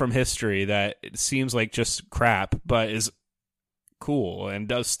crap from history that it seems like just crap, but is cool and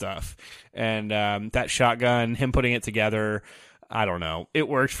does stuff. And that shotgun, him putting it together, I don't know, it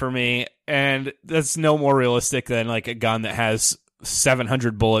worked for me. And that's no more realistic than like a gun that has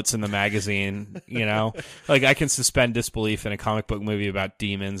 700 bullets in the magazine, like I can suspend disbelief in a comic book movie about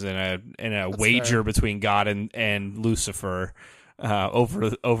demons and a wager fair. Between God and Lucifer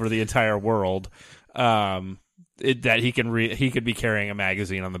over the entire world, that he could be carrying a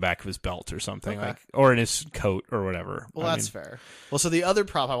magazine on the back of his belt or something, okay. Or in his coat or whatever. Well, that's fair. Well, so the other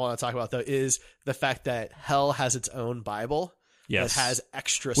prop I want to talk about though is the fact that Hell has its own Bible. Yes. That has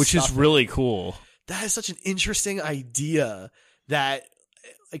extra which stuff is really cool. That is such an interesting idea that,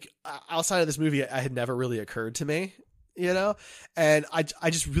 like, outside of this movie, it had never really occurred to me, and I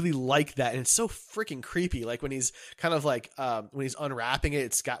just really like that. And it's so freaking creepy. Like when he's kind of like, when he's unwrapping it,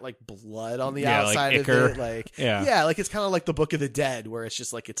 it's got like blood on the outside like of it. Like, yeah, like it's kind of like the Book of the Dead where it's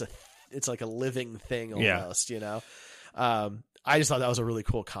just like, it's like a living thing almost, I just thought that was a really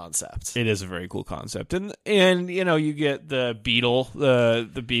cool concept. It is a very cool concept, and you get the beetle,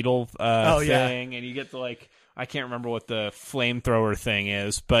 the beetle thing, and you get the like. I can't remember what the flamethrower thing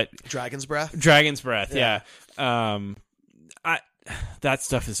is, but Dragon's Breath. Yeah. That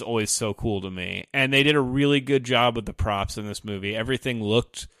stuff is always so cool to me, and they did a really good job with the props in this movie. Everything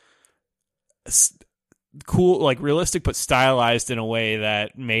looked cool, like realistic, but stylized in a way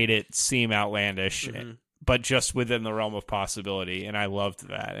that made it seem outlandish, but just within the realm of possibility. And I loved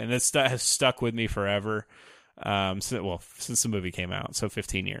that, and it has stuck with me forever. Since the movie came out, so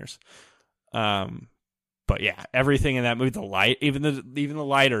 15 years. But yeah, everything in that movie, the light, even the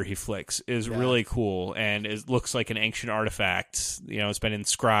lighter he flicks is really cool, and it looks like an ancient artifact. It's been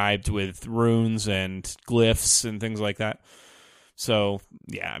inscribed with runes and glyphs and things like that. So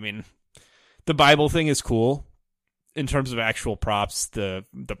yeah, I mean, the Bible thing is cool. In terms of actual props, the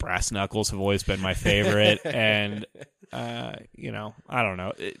brass knuckles have always been my favorite, and I don't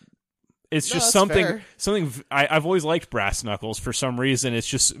know. It's just something I've always liked brass knuckles for some reason. It's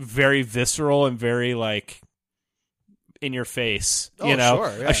just very visceral and very like in your face. Sure,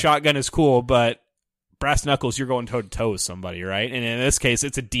 yeah. A shotgun is cool, but brass knuckles, you're going toe to toe with somebody, right? And in this case,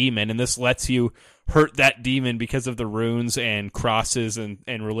 it's a demon, and this lets you hurt that demon because of the runes and crosses and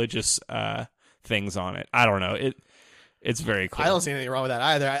religious things on it. I don't know. It's very cool. I don't see anything wrong with that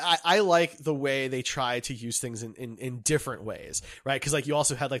either. I like the way they try to use things in different ways, right? Because like you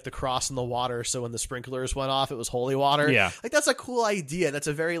also had like the cross in the water, so when the sprinklers went off, it was holy water. Yeah, like that's a cool idea. That's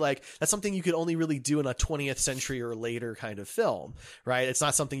a very that's something you could only really do in a 20th century or later kind of film, right? It's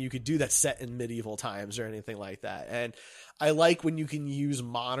not something you could do that's set in medieval times or anything like that. And I like when you can use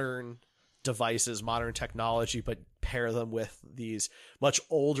modern devices, modern technology, but pair them with these much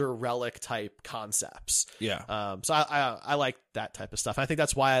older relic type concepts. Yeah. So I like that type of stuff. I think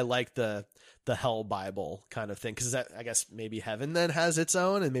that's why I like the Hell Bible kind of thing, because that, I guess maybe heaven then has its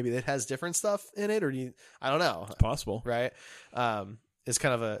own, and maybe it has different stuff in it, or I don't know. It's possible, right? It's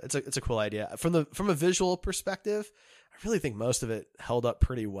kind of it's a cool idea from a visual perspective. I really think most of it held up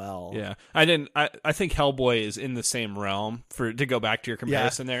pretty well. Yeah, I think Hellboy is in the same realm. To go back to your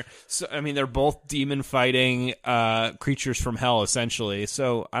comparison there. So I mean, they're both demon fighting creatures from hell essentially.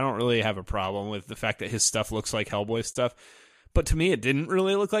 So I don't really have a problem with the fact that his stuff looks like Hellboy stuff. But to me, it didn't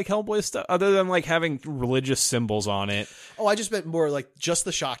really look like Hellboy stuff, other than like having religious symbols on it. Oh, I just meant more like just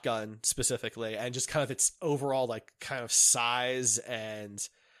the shotgun specifically, and just kind of its overall like kind of size and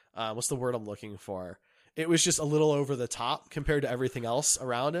what's the word I'm looking for? It was just a little over the top compared to everything else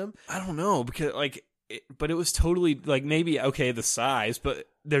around him. I don't know, because but it was totally like maybe okay the size, but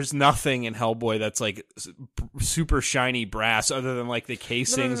there's nothing in Hellboy that's like super shiny brass other than like the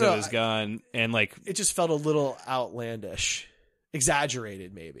casings of his gun, and like it just felt a little outlandish,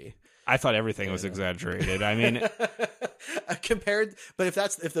 exaggerated maybe. I thought everything was exaggerated. I mean, compared, but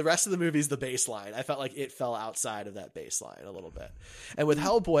if the rest of the movie is the baseline, I felt like it fell outside of that baseline a little bit. And with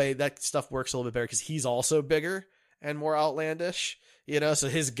Hellboy, that stuff works a little bit better because he's also bigger and more outlandish, so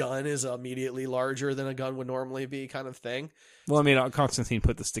his gun is immediately larger than a gun would normally be, kind of thing. Well, I mean, Constantine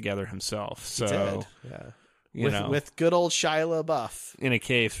put this together himself, so he did. Yeah, with good old Shia LaBeouf in a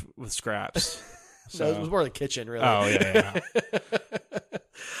cave with scraps. So it was more the kitchen, really. Oh yeah.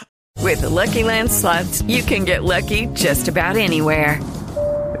 With the Lucky Land Slots, you can get lucky just about anywhere.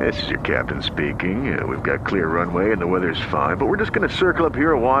 This is your captain speaking. We've got clear runway and the weather's fine, but we're just going to circle up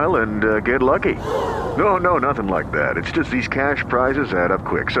here a while and get lucky. No, nothing like that. It's just these cash prizes add up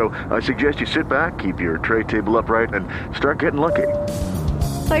quick. So I suggest you sit back, keep your tray table upright, and start getting lucky.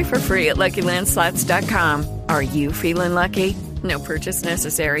 Play for free at LuckyLandSlots.com. Are you feeling lucky? No purchase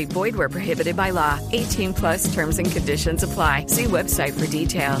necessary. Void where prohibited by law. 18+ terms and conditions apply. See website for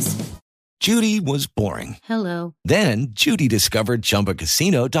details. Judy was boring. Hello. Then Judy discovered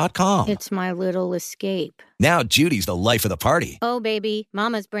ChumbaCasino.com. It's my little escape. Now Judy's the life of the party. Oh, baby,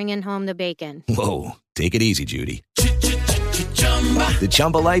 mama's bringing home the bacon. Whoa, take it easy, Judy. The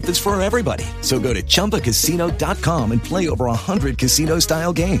Chumba life is for everybody. So go to ChumbaCasino.com and play over 100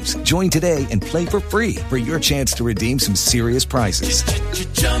 casino-style games. Join today and play for free for your chance to redeem some serious prizes.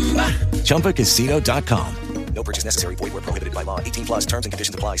 ChumbaCasino.com. No purchase necessary. Void where prohibited by law. 18+ terms and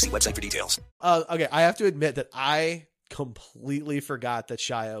conditions apply. See website for details. Okay, I have to admit that I completely forgot that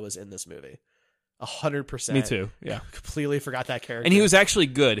Shia was in this movie. 100%. Me too. Yeah, completely forgot that character. And he was actually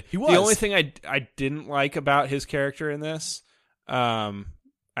good. He was. The only thing I didn't like about his character in this, I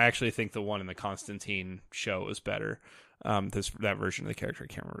actually think the one in the Constantine show was better. That version of the character, I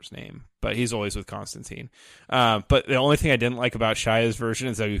can't remember his name, but he's always with Constantine. But the only thing I didn't like about Shia's version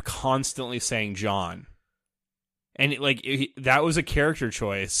is that he was constantly saying John. And that was a character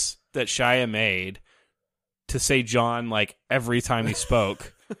choice that Shia made to say John like every time he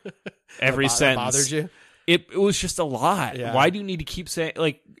spoke, every sentence. That bothered you? It was just a lot. Yeah. Why do you need to keep saying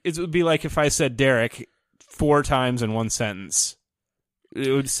it would be like if I said Derek 4 times in one sentence. It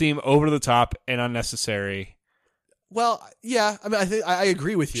would seem over the top and unnecessary. Well, yeah. I mean, I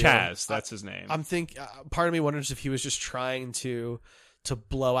agree with you. Chaz, that's his name. Part of me wonders if he was just trying to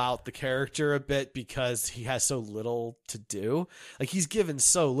blow out the character a bit because he has so little to do. Like, he's given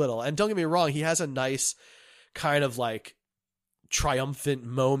so little. And don't get me wrong, he has a nice kind of like triumphant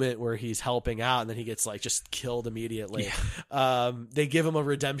moment where he's helping out and then he gets like just killed immediately. Yeah. They give him a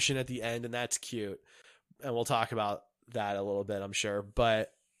redemption at the end and that's cute. And we'll talk about that a little bit, I'm sure.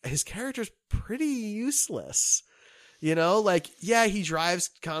 But his character's pretty useless. He drives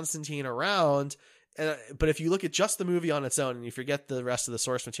Constantine around. But if you look at just the movie on its own and you forget the rest of the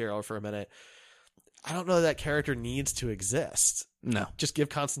source material for a minute, I don't know that character needs to exist. No. Just give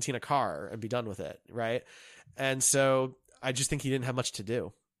Constantine a car and be done with it, right? And so I just think he didn't have much to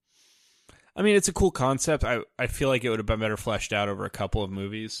do. I mean, it's a cool concept. I feel like it would have been better fleshed out over a couple of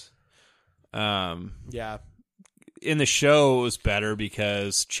movies. Yeah. In the show, it was better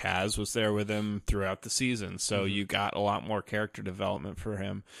because Chaz was there with him throughout the season, so you got a lot more character development for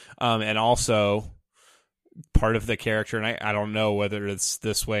him. And also, part of the character, and I don't know whether it's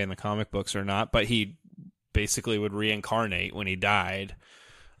this way in the comic books or not, but he basically would reincarnate when he died.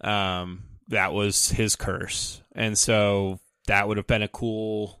 That was his curse. And so that would have been a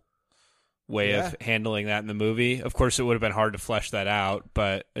cool way of handling that in the movie. Of course, it would have been hard to flesh that out,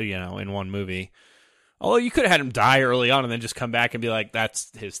 but, in one movie. Although you could have had him die early on and then just come back and be like,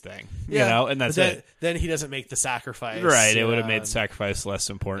 that's his thing, and that's it. Then he doesn't make the sacrifice. Right. It would have made the sacrifice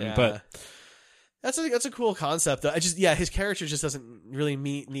less important, but that's a cool concept though. His character just doesn't really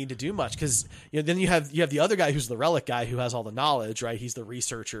need to do much because, then you have the other guy who's the relic guy who has all the knowledge, right? He's the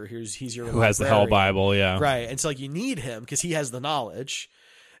researcher. He's your who has the Hell Bible. Yeah. Right. And so you need him because he has the knowledge.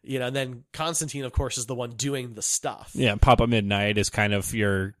 And then Constantine, of course, is the one doing the stuff. Yeah, Papa Midnight is kind of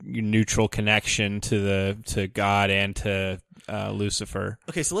your neutral connection to God and to Lucifer.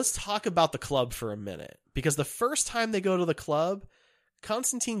 Okay, so let's talk about the club for a minute. Because the first time they go to the club,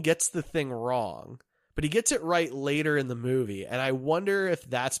 Constantine gets the thing wrong. But he gets it right later in the movie. And I wonder if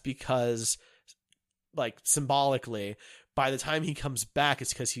that's because, symbolically, by the time he comes back,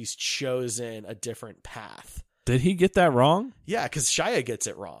 it's because he's chosen a different path. Did he get that wrong? Yeah, because Shia gets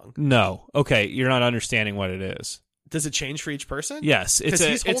it wrong. No. Okay, you're not understanding what it is. Does it change for each person? Yes. It's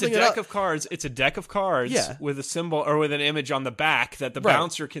a deck of cards. It's a deck of cards with a symbol or with an image on the back that the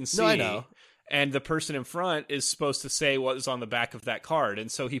bouncer can see. No, I know. and the person in front is supposed to say what was on the back of that card,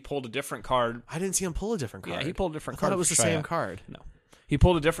 and so he pulled a different card. I didn't see him pull a different card. Yeah, he pulled a different I card. thought it was the for same Shia. card. No, he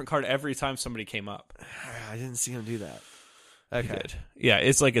pulled a different card every time somebody came up. I didn't see him do that. He Okay. did. Yeah,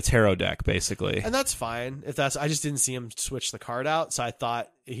 it's like a tarot deck basically. And that's fine. I just didn't see him switch the card out, so I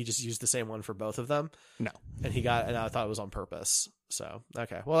thought he just used the same one for both of them. No. And I thought it was on purpose. So,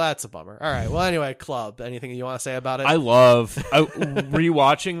 okay. Well, that's a bummer. All right. Well, anyway, Club. Anything you want to say about it?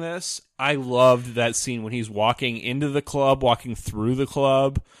 Rewatching this, I loved that scene when he's walking into the club, walking through the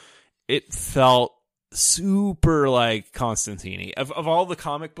club. It felt super like Constantine. Of all the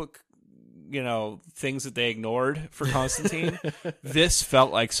comic book, things that they ignored for Constantine, this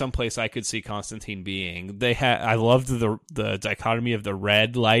felt like someplace I could see Constantine being. I loved the dichotomy of the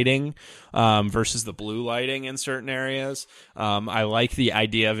red lighting versus the blue lighting in certain areas. I like the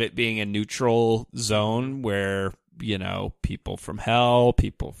idea of it being a neutral zone where, people from hell,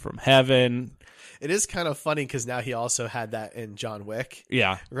 people from heaven. It is kind of funny because now he also had that in John Wick.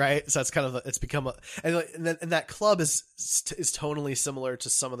 Yeah. Right. So it's become and that club is tonally similar to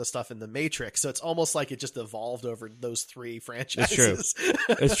some of the stuff in the Matrix. So it's almost like it just evolved over those three franchises. It's true.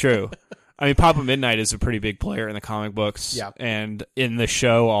 It's true. I mean, Papa Midnight is a pretty big player in the comic books. Yeah. And in the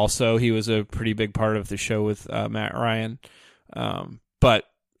show also, he was a pretty big part of the show with Matt Ryan. But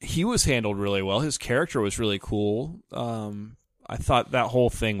he was handled really well. His character was really cool. I thought that whole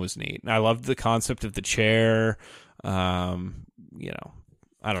thing was neat. And I loved the concept of the chair. I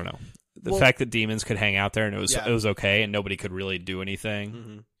don't know. The fact that demons could hang out there and it was okay and nobody could really do anything.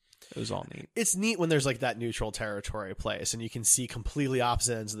 Mm-hmm. It was all neat. It's neat when there's like that neutral territory place and you can see completely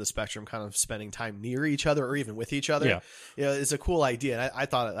opposite ends of the spectrum kind of spending time near each other or even with each other. Yeah. It's a cool idea. And I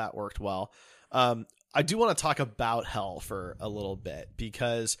thought that worked well. I do want to talk about hell for a little bit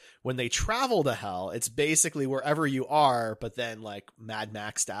because when they travel to hell, it's basically wherever you are, but then like Mad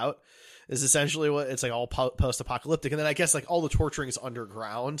Maxed out is essentially what it's like, all post-apocalyptic. And then I guess like all the torturing is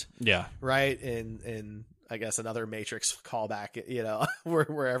underground. Yeah. Right. In I guess another Matrix callback,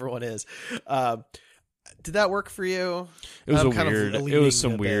 where everyone is. Did that work for you? It was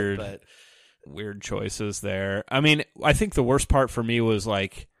some weird choices there. I mean, I think the worst part for me was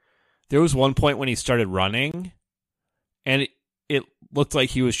like, there was one point when he started running, and it looked like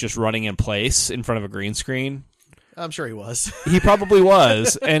he was just running in place in front of a green screen. I'm sure he was. He probably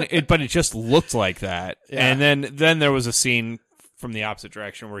was, but it just looked like that. Yeah. And then there was a scene from the opposite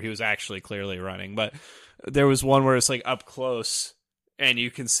direction where he was actually clearly running. But there was one where it's like up close, and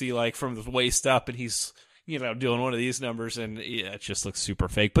you can see like from the waist up, and he's doing one of these numbers, and it just looks super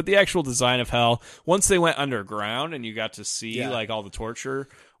fake. But the actual design of hell, once they went underground and you got to see like all the torture,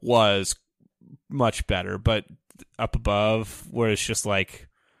 was much better. But up above, where it's just like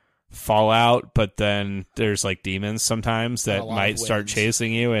Fallout, but then there's like demons sometimes that might start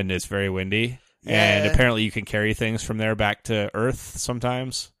chasing you, and it's very windy. Yeah. And apparently you can carry things from there back to Earth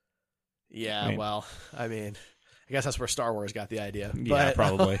sometimes. Yeah, I guess that's where Star Wars got the idea. Yeah,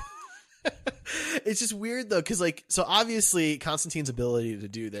 probably. It's just weird though, because so obviously Constantine's ability to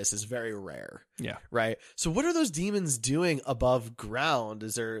do this is very rare. Yeah. Right. So what are those demons doing above ground?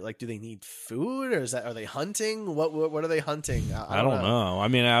 Is there do they need food, or are they hunting? What are they hunting? I don't know. I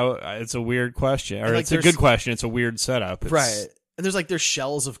mean, it's a weird question, or it's a good question. It's a weird setup. Right. And there's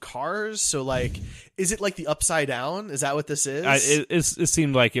shells of cars. So is it like the Upside Down? Is that what this is? It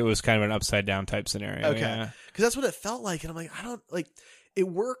seemed like it was kind of an upside down type scenario. Okay. Yeah. Because that's what it felt like, and I'm like, I don't it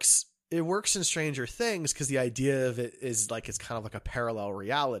works. It works in Stranger Things because the idea of it is like it's kind of like a parallel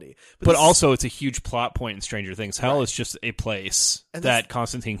reality. But also it's a huge plot point in Stranger Things. Hell is just a place that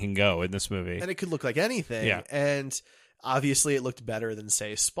Constantine can go in this movie. And it could look like anything. Yeah. And obviously it looked better than,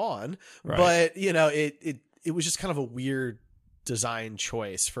 say, Spawn. Right. But, it was just kind of a weird design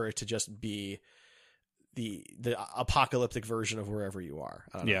choice for it to just be the apocalyptic version of wherever you are.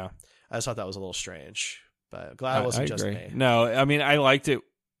 I don't know. Yeah. I just thought that was a little strange. But glad it wasn't just me. No, I mean, I liked it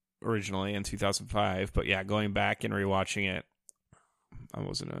originally in 2005, but yeah, going back and rewatching it, I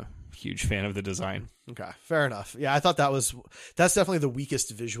wasn't a huge fan of the design. Okay, fair enough. Yeah, I thought that's definitely the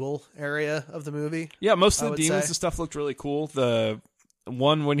weakest visual area of the movie. Yeah, most of the demons and stuff looked really cool. The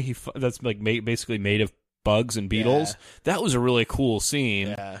one when that's like basically made of bugs and beetles, that was a really cool scene.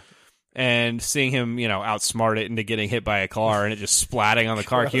 Yeah. And seeing him, outsmart it into getting hit by a car and it just splatting on the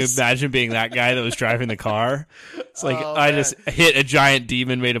car. Can you imagine being that guy that was driving the car? It's like, I just hit a giant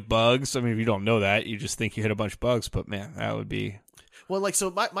demon made of bugs. I mean, if you don't know that, you just think you hit a bunch of bugs. But man, that would be... Well,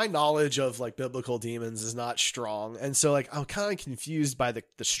 so my knowledge of biblical demons is not strong. And so I'm kind of confused by the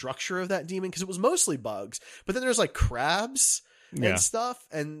structure of that demon because it was mostly bugs. But then there's crabs and stuff.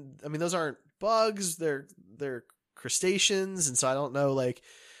 And I mean, those aren't bugs. They're crustaceans. And so I don't know,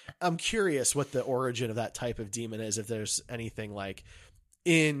 I'm curious what the origin of that type of demon is, if there's anything like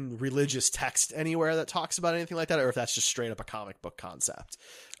in religious text anywhere that talks about anything like that, or if that's just straight up a comic book concept.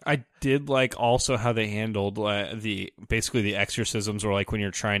 I did like also how they handled basically the exorcisms, or like when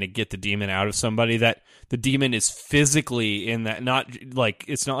you're trying to get the demon out of somebody, that the demon is physically in that, not like,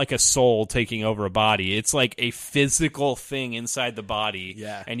 it's not like a soul taking over a body. It's like a physical thing inside the body.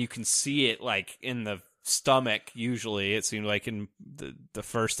 Yeah. And you can see it like in the stomach. Usually it seemed like in the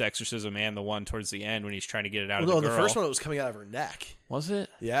first exorcism and the one towards the end when he's trying to get it out of the girl. No, the first one, it was coming out of her neck. Was it?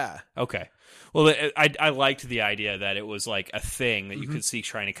 Yeah. Okay. Well, I liked the idea that it was like a thing that you Mhm. could see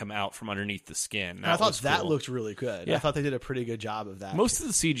trying to come out from underneath the skin. And I thought was that cool. looked really good. Yeah. I thought they did a pretty good job of that. Most of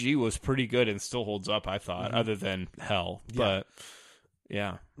the CG was pretty good and still holds up, I thought, Mhm. other than Hell. Yeah. But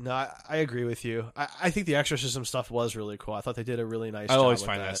yeah. No, I agree with you. I think the exorcism stuff was really cool. I thought they did a really nice job. I always with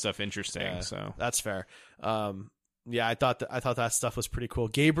find that stuff interesting. So that's fair. Yeah, I thought that stuff was pretty cool.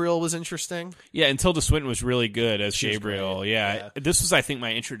 Gabriel was interesting. yeah, and Tilda Swinton was really good as She was Gabriel. great. Yeah. Yeah. This was, I think,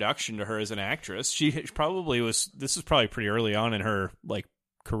 my introduction to her as an actress. She probably was. This was probably pretty early on in her like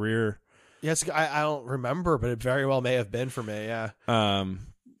career. Yes, I don't remember, but it very well may have been for me. Yeah.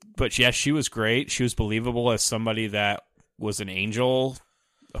 But yeah, she was great. She was believable as somebody that was an angel,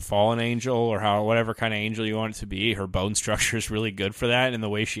 a fallen angel, or whatever kind of angel you want it to be. Her bone structure is really good for that, and the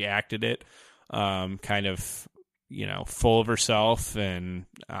way she acted it, kind of, full of herself, and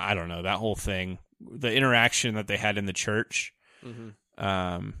I don't know, that whole thing. The interaction that they had in the church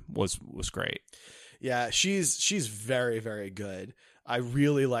was great. Yeah, she's very, very good. I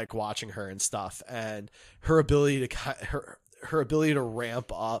really like watching her and stuff, and her ability to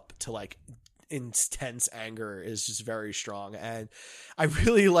ramp up to like intense anger is just very strong. And I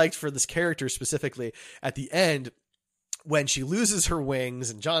really liked for this character specifically at the end when she loses her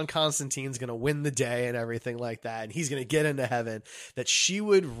wings and John Constantine's going to win the day and everything like that, and he's going to get into heaven, that she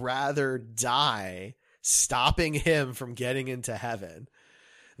would rather die stopping him from getting into heaven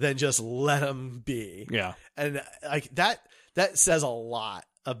than just let him be. Yeah. And like that says a lot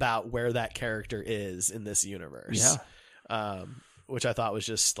about where that character is in this universe. Yeah. Which I thought was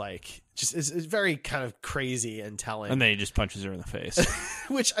just it's very kind of crazy and telling. And then he just punches her in the face.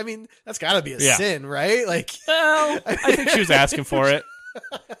 Which, I mean, that's got to be a sin, right? Like, well, I think she was asking for it.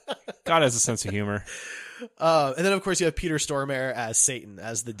 God has a sense of humor. And then, of course, you have Peter Stormare as Satan,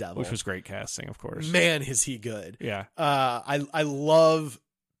 as the devil. Which was great casting, of course. Man, is he good. Yeah. I love...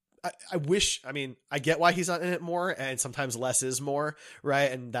 I wish, I mean, I get why he's not in it more, and sometimes less is more,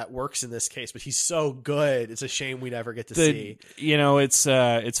 right? And that works in this case, but he's so good. It's a shame we never get to see.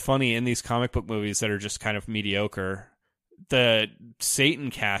 It's funny in these comic book movies that are just kind of mediocre. The Satan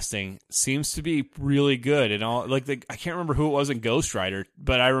casting seems to be really good, and all I can't remember who it was in Ghost Rider,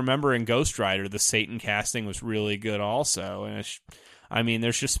 but I remember in Ghost Rider the Satan casting was really good also, and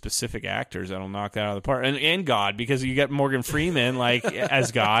there's just specific actors that'll knock that out of the park, and God, because you get Morgan Freeman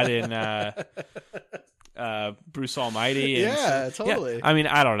as God in Bruce Almighty. And yeah, totally.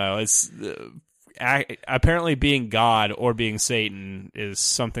 Yeah, I don't know. It's apparently being God or being Satan is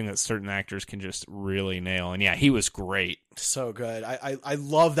something that certain actors can just really nail. And yeah, he was great. So good. I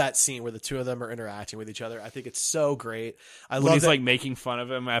love that scene where the two of them are interacting with each other. I think it's so great. When he's making fun of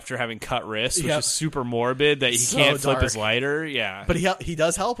him after having cut wrists, which is super morbid that he can't flip his lighter. Yeah, but he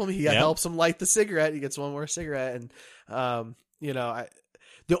does help him. He helps him light the cigarette. He gets one more cigarette, and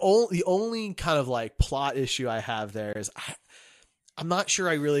the only kind of like plot issue I have there is I'm not sure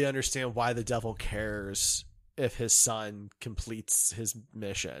I really understand why the devil cares if his son completes his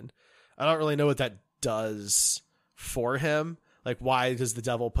mission. I don't really know what that does for him. Like, why does the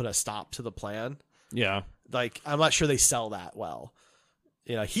devil put a stop to the plan? Yeah. Like, I'm not sure they sell that well.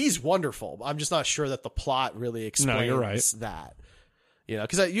 He's wonderful. I'm just not sure that the plot really explains no, you're right. that.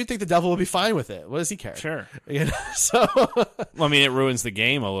 Because you'd think the devil would be fine with it. What does he care? Sure. So. Well, it ruins the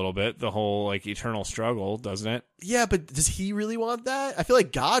game a little bit, the whole eternal struggle, doesn't it? Yeah, but does he really want that? I feel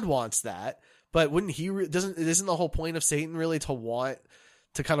like God wants that, but wouldn't he? Isn't the whole point of Satan really to want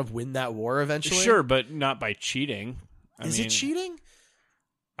to kind of win that war eventually? Sure, but not by cheating. Is it cheating?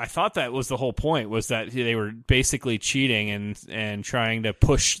 I thought that was the whole point, was that they were basically cheating and trying to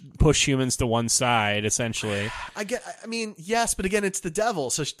push humans to one side, essentially. Yes, but again, it's the devil.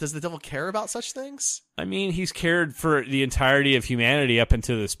 So does the devil care about such things? He's cared for the entirety of humanity up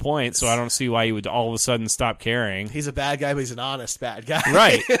until this point, so I don't see why he would all of a sudden stop caring. He's a bad guy, but he's an honest bad guy.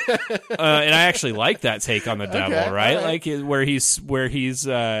 Right. And I actually like that take on the devil, right? Right? Like where he's he's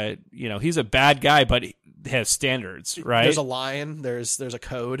a bad guy, but has standards, right? There's a line, there's a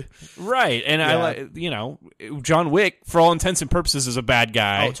code. Right. And I like, John Wick, for all intents and purposes, is a bad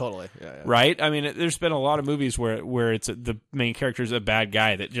guy. Oh, totally. Yeah. Right? I mean, there's been a lot of movies where it's the main character is a bad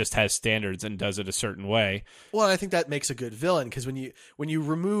guy that just has standards and does it a certain way. Well, I think that makes a good villain, because when you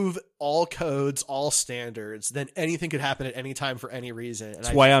remove all codes, all standards, then anything could happen at any time for any reason. And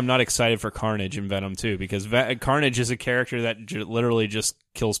That's why I'm not excited for Carnage in Venom 2, because Carnage is a character that literally just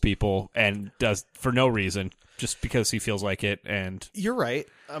kills people and does for no reason, just because he feels like it. And you're right.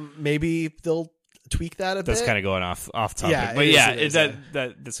 Maybe they'll tweak that a bit. That's kind of going off topic. Yeah,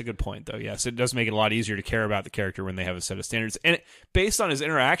 but that's a good point, though. Yes, it does make it a lot easier to care about the character when they have a set of standards. And based on his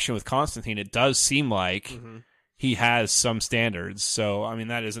interaction with Constantine, it does seem like he has some standards. So, I mean,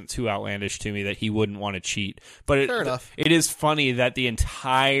 that isn't too outlandish to me that he wouldn't want to cheat. But fair enough. It is funny that the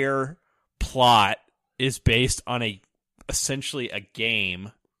entire plot is based on essentially a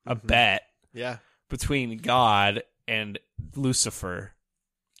game, a bet between God and Lucifer.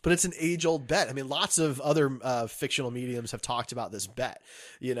 But it's an age-old bet. I mean, lots of other fictional mediums have talked about this bet,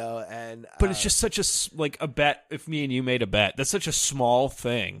 and but it's just such a bet. If me and you made a bet, that's such a small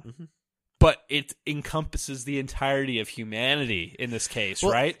thing, but it encompasses the entirety of humanity in this case,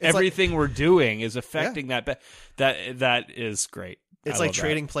 right? Everything we're doing is affecting that bet. That is great. It's like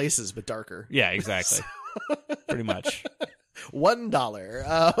trading places, but darker. Yeah, exactly. Pretty much.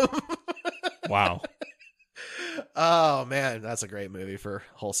 $1. Wow. Oh man, that's a great movie for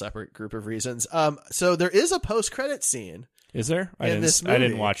a whole separate group of reasons. So there is a post-credit scene. Is there? I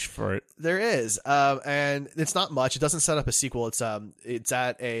didn't watch for it. There is, and it's not much. It doesn't set up a sequel. It's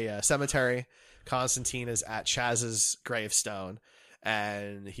at a cemetery. Constantine is at Chaz's gravestone,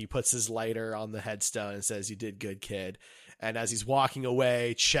 and he puts his lighter on the headstone and says, "You did good, kid." And as he's walking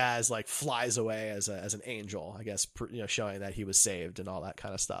away, Chaz flies away as an angel, I guess, showing that he was saved and all that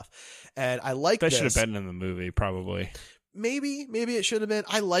kind of stuff. And I like that this. should have been in the movie, probably. Maybe it should have been.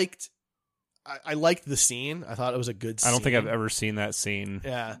 I liked the scene. I thought it was a good scene. I don't think I've ever seen that scene.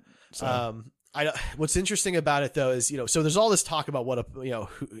 Yeah. So. What's interesting about it though is, so there's all this talk about what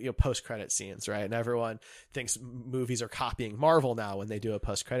post credit scenes, right? And everyone thinks movies are copying Marvel now when they do a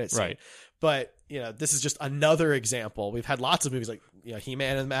post credit scene. Right. But, this is just another example. We've had lots of movies like,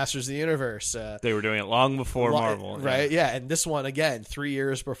 He-Man and the Masters of the Universe. They were doing it long before Marvel. Right. Yeah. And this one, again, 3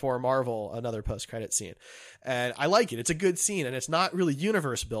 years before Marvel, another post-credit scene. And I like it. It's a good scene, and it's not really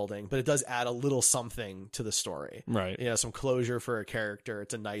universe building, but it does add a little something to the story. Right. Some closure for a character.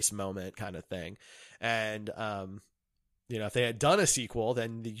 It's a nice moment kind of thing. And, if they had done a sequel,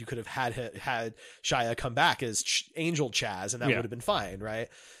 then you could have had Shia come back as Angel Chaz, and that would have been fine, right?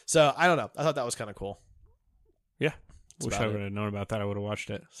 So I don't know. I thought that was kind of cool. Yeah. Wish I would have known about that. I would have watched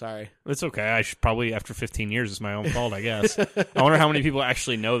it. Sorry. It's okay. I should probably, after 15 years, it's my own fault, I guess. I wonder how many people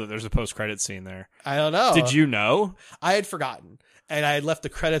actually know that there's a post-credit scene there. I don't know. Did you know? I had forgotten. And I had left the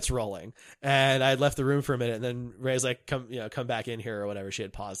credits rolling, and I had left the room for a minute, and then Ray's like, come back in here or whatever. She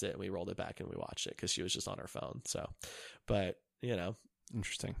had paused it, and we rolled it back and we watched it because she was just on her phone. So, but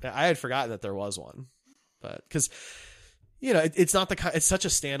interesting. I had forgotten that there was one, but because, it's not it's such a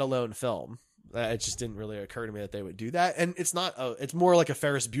standalone film. It just didn't really occur to me that they would do that. And it's not, it's more like a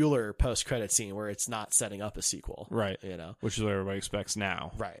Ferris Bueller post-credit scene where it's not setting up a sequel. Right. Which is what everybody expects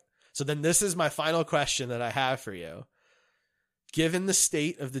now. Right. So then this is my final question that I have for you. Given the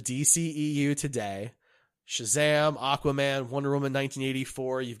state of the DCEU today, Shazam, Aquaman, Wonder Woman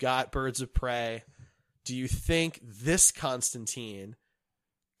 1984, you've got Birds of Prey. Do you think this Constantine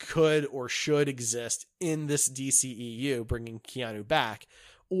could or should exist in this DCEU, bringing Keanu back?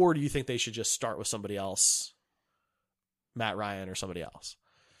 Or do you think they should just start with somebody else, Matt Ryan or somebody else?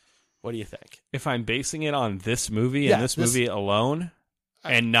 What do you think? If I'm basing it on this movie and this movie alone,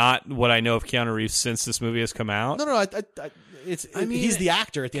 and not what I know of Keanu Reeves since this movie has come out. No. He's the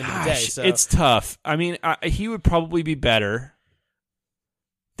actor at the end of the day. So it's tough. I mean, he would probably be better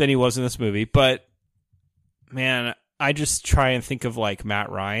than he was in this movie, but man, I just try and think of like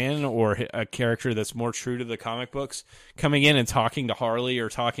Matt Ryan or a character that's more true to the comic books coming in and talking to Harley or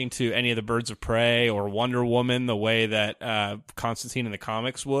talking to any of the Birds of Prey or Wonder Woman the way that Constantine in the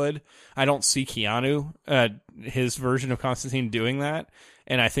comics would. I don't see Keanu, his version of Constantine, doing that.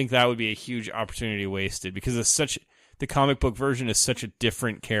 And I think that would be a huge opportunity wasted because the comic book version is such a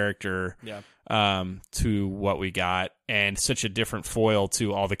different character to what we got and such a different foil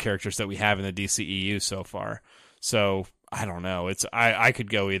to all the characters that we have in the DCEU so far. So I don't know. I could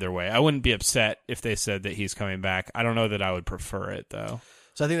go either way. I wouldn't be upset if they said that he's coming back. I don't know that I would prefer it though.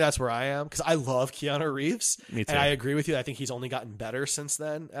 So I think that's where I am, because I love Keanu Reeves. Me too. And I agree with you. I think he's only gotten better since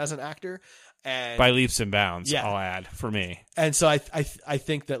then as an actor. And by leaps and bounds, yeah. I'll add, for me. And so I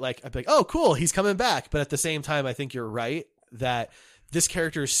think that, like, I'd be like, oh, cool, he's coming back. But at the same time, I think you're right that this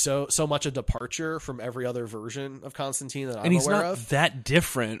character is so much a departure from every other version of Constantine that I'm and he's aware not of. that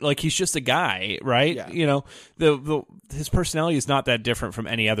different. Like, he's just a guy, right? Yeah. You know, his personality is not that different from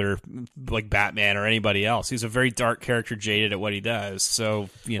any other, like, Batman or anybody else. He's a very dark character, jaded at what he does. So,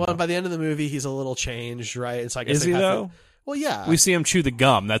 you know. Well, by the end of the movie, he's a little changed, right? It's like, is he, though? Well, yeah. We see him chew the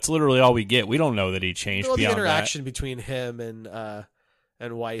gum. That's literally all we get. We don't know that he changed beyond the interaction that. between him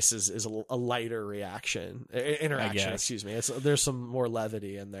and Weiss is a lighter interaction. Excuse me. There's some more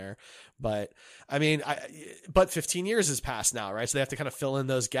levity in there, but I mean, but 15 years has passed now, right? So they have to kind of fill in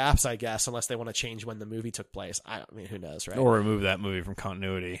those gaps, I guess, unless they want to change when the movie took place. I mean, who knows, right? Or remove that movie from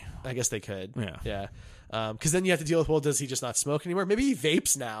continuity. I guess they could. Yeah. Because then you have to deal with, well, does he just not smoke anymore? Maybe he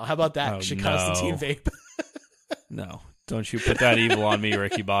vapes now. How about that? Should Constantine vape? No, don't you put that evil on me,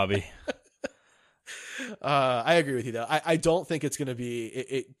 Ricky Bobby. I agree with you, though. I don't think it's going to be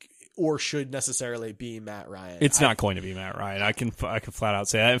it or should necessarily be Matt Ryan. It's not going to be Matt Ryan. I can flat out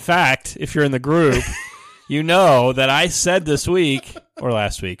say that. In fact, if you're in the group, you know that I said this week or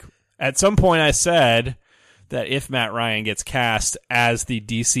last week, at some point I said that if Matt Ryan gets cast as the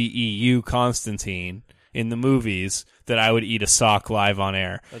DCEU Constantine in the movies, that I would eat a sock live on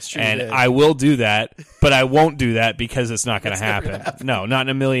air. That's true. And I will do that, but I won't do that because it's not going to happen. No, not in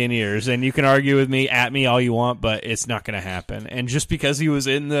a million years. And you can argue with me, at me all you want, but it's not going to happen. And just because he was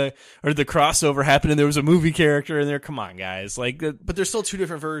in the crossover happened and there was a movie character in there, come on, guys. But there's still two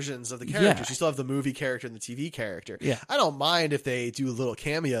different versions of the characters. Yeah. You still have the movie character and the TV character. Yeah. I don't mind if they do little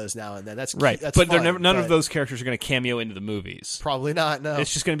cameos now and then. That's right. That's but fun, none of those characters are going to cameo into the movies. Probably not, no.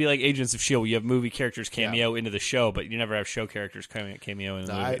 It's just going to be like Agents of S.H.I.E.L.D. You have movie characters cameo into the show, but you never have show characters cameo in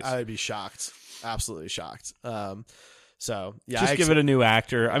the movies. I would be shocked. Absolutely shocked. So, yeah. Just give it a new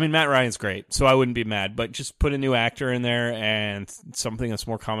actor. I mean, Matt Ryan's great, so I wouldn't be mad, but just put a new actor in there and something that's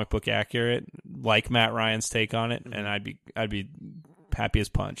more comic book accurate, like Matt Ryan's take on it, and I'd be happy as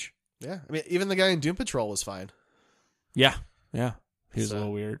punch. Yeah. I mean, even the guy in Doom Patrol was fine. Yeah. Yeah. He was a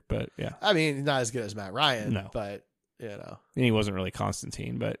little weird, but yeah. I mean, not as good as Matt Ryan, no. But, you know. And he wasn't really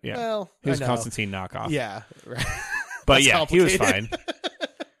Constantine, but yeah. Well, he was a Constantine knockoff. Yeah. Right. But yeah, he was fine.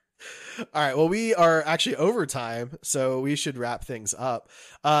 All right. Well, we are actually over time, so we should wrap things up.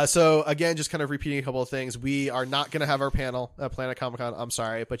 So again, just kind of repeating a couple of things. We are not going to have our panel at Planet Comic-Con. I'm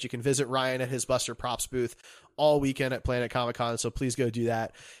sorry, but you can visit Ryan at his Buster Props booth all weekend at Planet Comic-Con. So please go do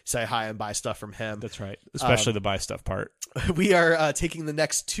that. Say hi and buy stuff from him. That's right. Especially the buy stuff part. We are taking the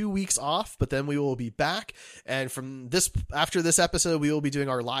next 2 weeks off, but then we will be back. And after this episode, we will be doing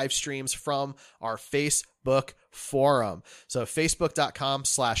our live streams from our Facebook forum. So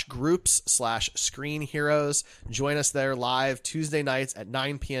facebook.com/groups/Screen Heroes. Join us there live Tuesday nights at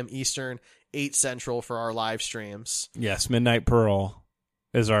 9 p.m. Eastern, 8 Central for our live streams. Yes, Midnight Pearl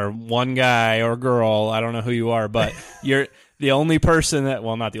is our one guy or girl. I don't know who you are, but you're the only person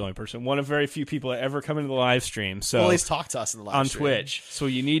not the only person, one of very few people that ever come into the live stream. So always talk to us in the live stream. On Twitch. So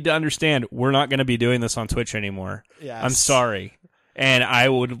you need to understand, we're not going to be doing this on Twitch anymore. Yes. I'm sorry. And I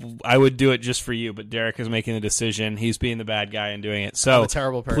would do it just for you, but Derek is making the decision. He's being the bad guy and doing it. So I'm a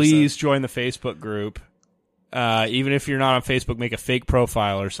terrible person. Please join the Facebook group. Even if you're not on Facebook, make a fake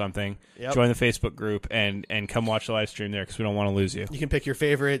profile or something. Yep. Join the Facebook group and come watch the live stream there because we don't want to lose you. You can pick your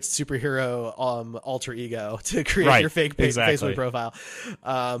favorite superhero alter ego to create your fake Facebook profile.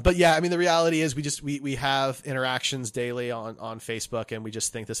 But yeah, I mean, the reality is we have interactions daily on Facebook, and we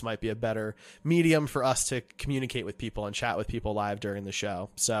just think this might be a better medium for us to communicate with people and chat with people live during the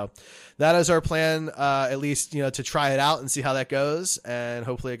show. So that is our plan, at least, to try it out and see how that goes, and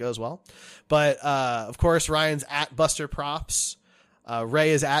hopefully it goes well. But of course, Ryan's at Buster Props.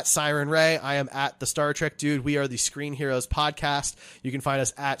 Ray is at Siren Ray. I am at the Star Trek Dude. We are the Screen Heroes Podcast. You can find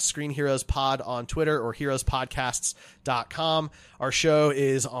us at Screen Heroes Pod on Twitter or heroespodcasts.com. Our show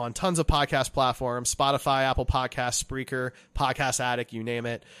is on tons of podcast platforms: Spotify, Apple Podcasts, Spreaker, Podcast Addict, you name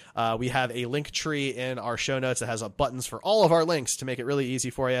it. We have a link tree in our show notes that has buttons for all of our links to make it really easy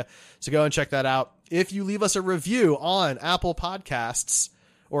for you. So go and check that out. If you leave us a review on Apple Podcasts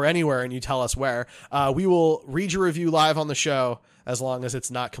or anywhere and you tell us where, we will read your review live on the show, as long as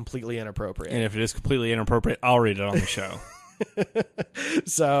it's not completely inappropriate. And if it is completely inappropriate, I'll read it on the show.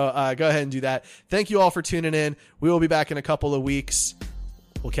 So go ahead and do that. Thank you all for tuning in. We will be back in a couple of weeks.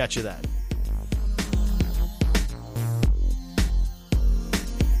 We'll catch you then.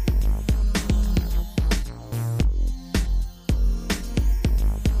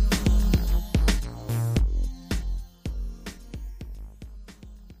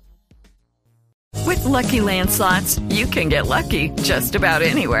 Lucky Land Slots, you can get lucky just about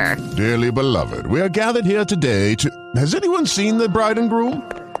anywhere. Dearly beloved, we are gathered here today to... Has anyone seen the bride and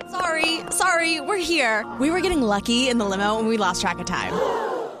groom? Sorry, we're here. We were getting lucky in the limo and we lost track of time.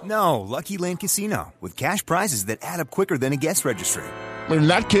 No, Lucky Land Casino, with cash prizes that add up quicker than a guest registry. In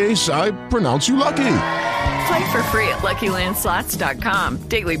that case, I pronounce you lucky. Play for free at LuckyLandSlots.com.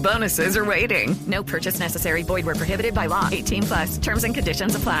 Daily bonuses are waiting. No purchase necessary. Void where prohibited by law. 18+. Terms and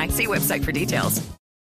conditions apply. See website for details.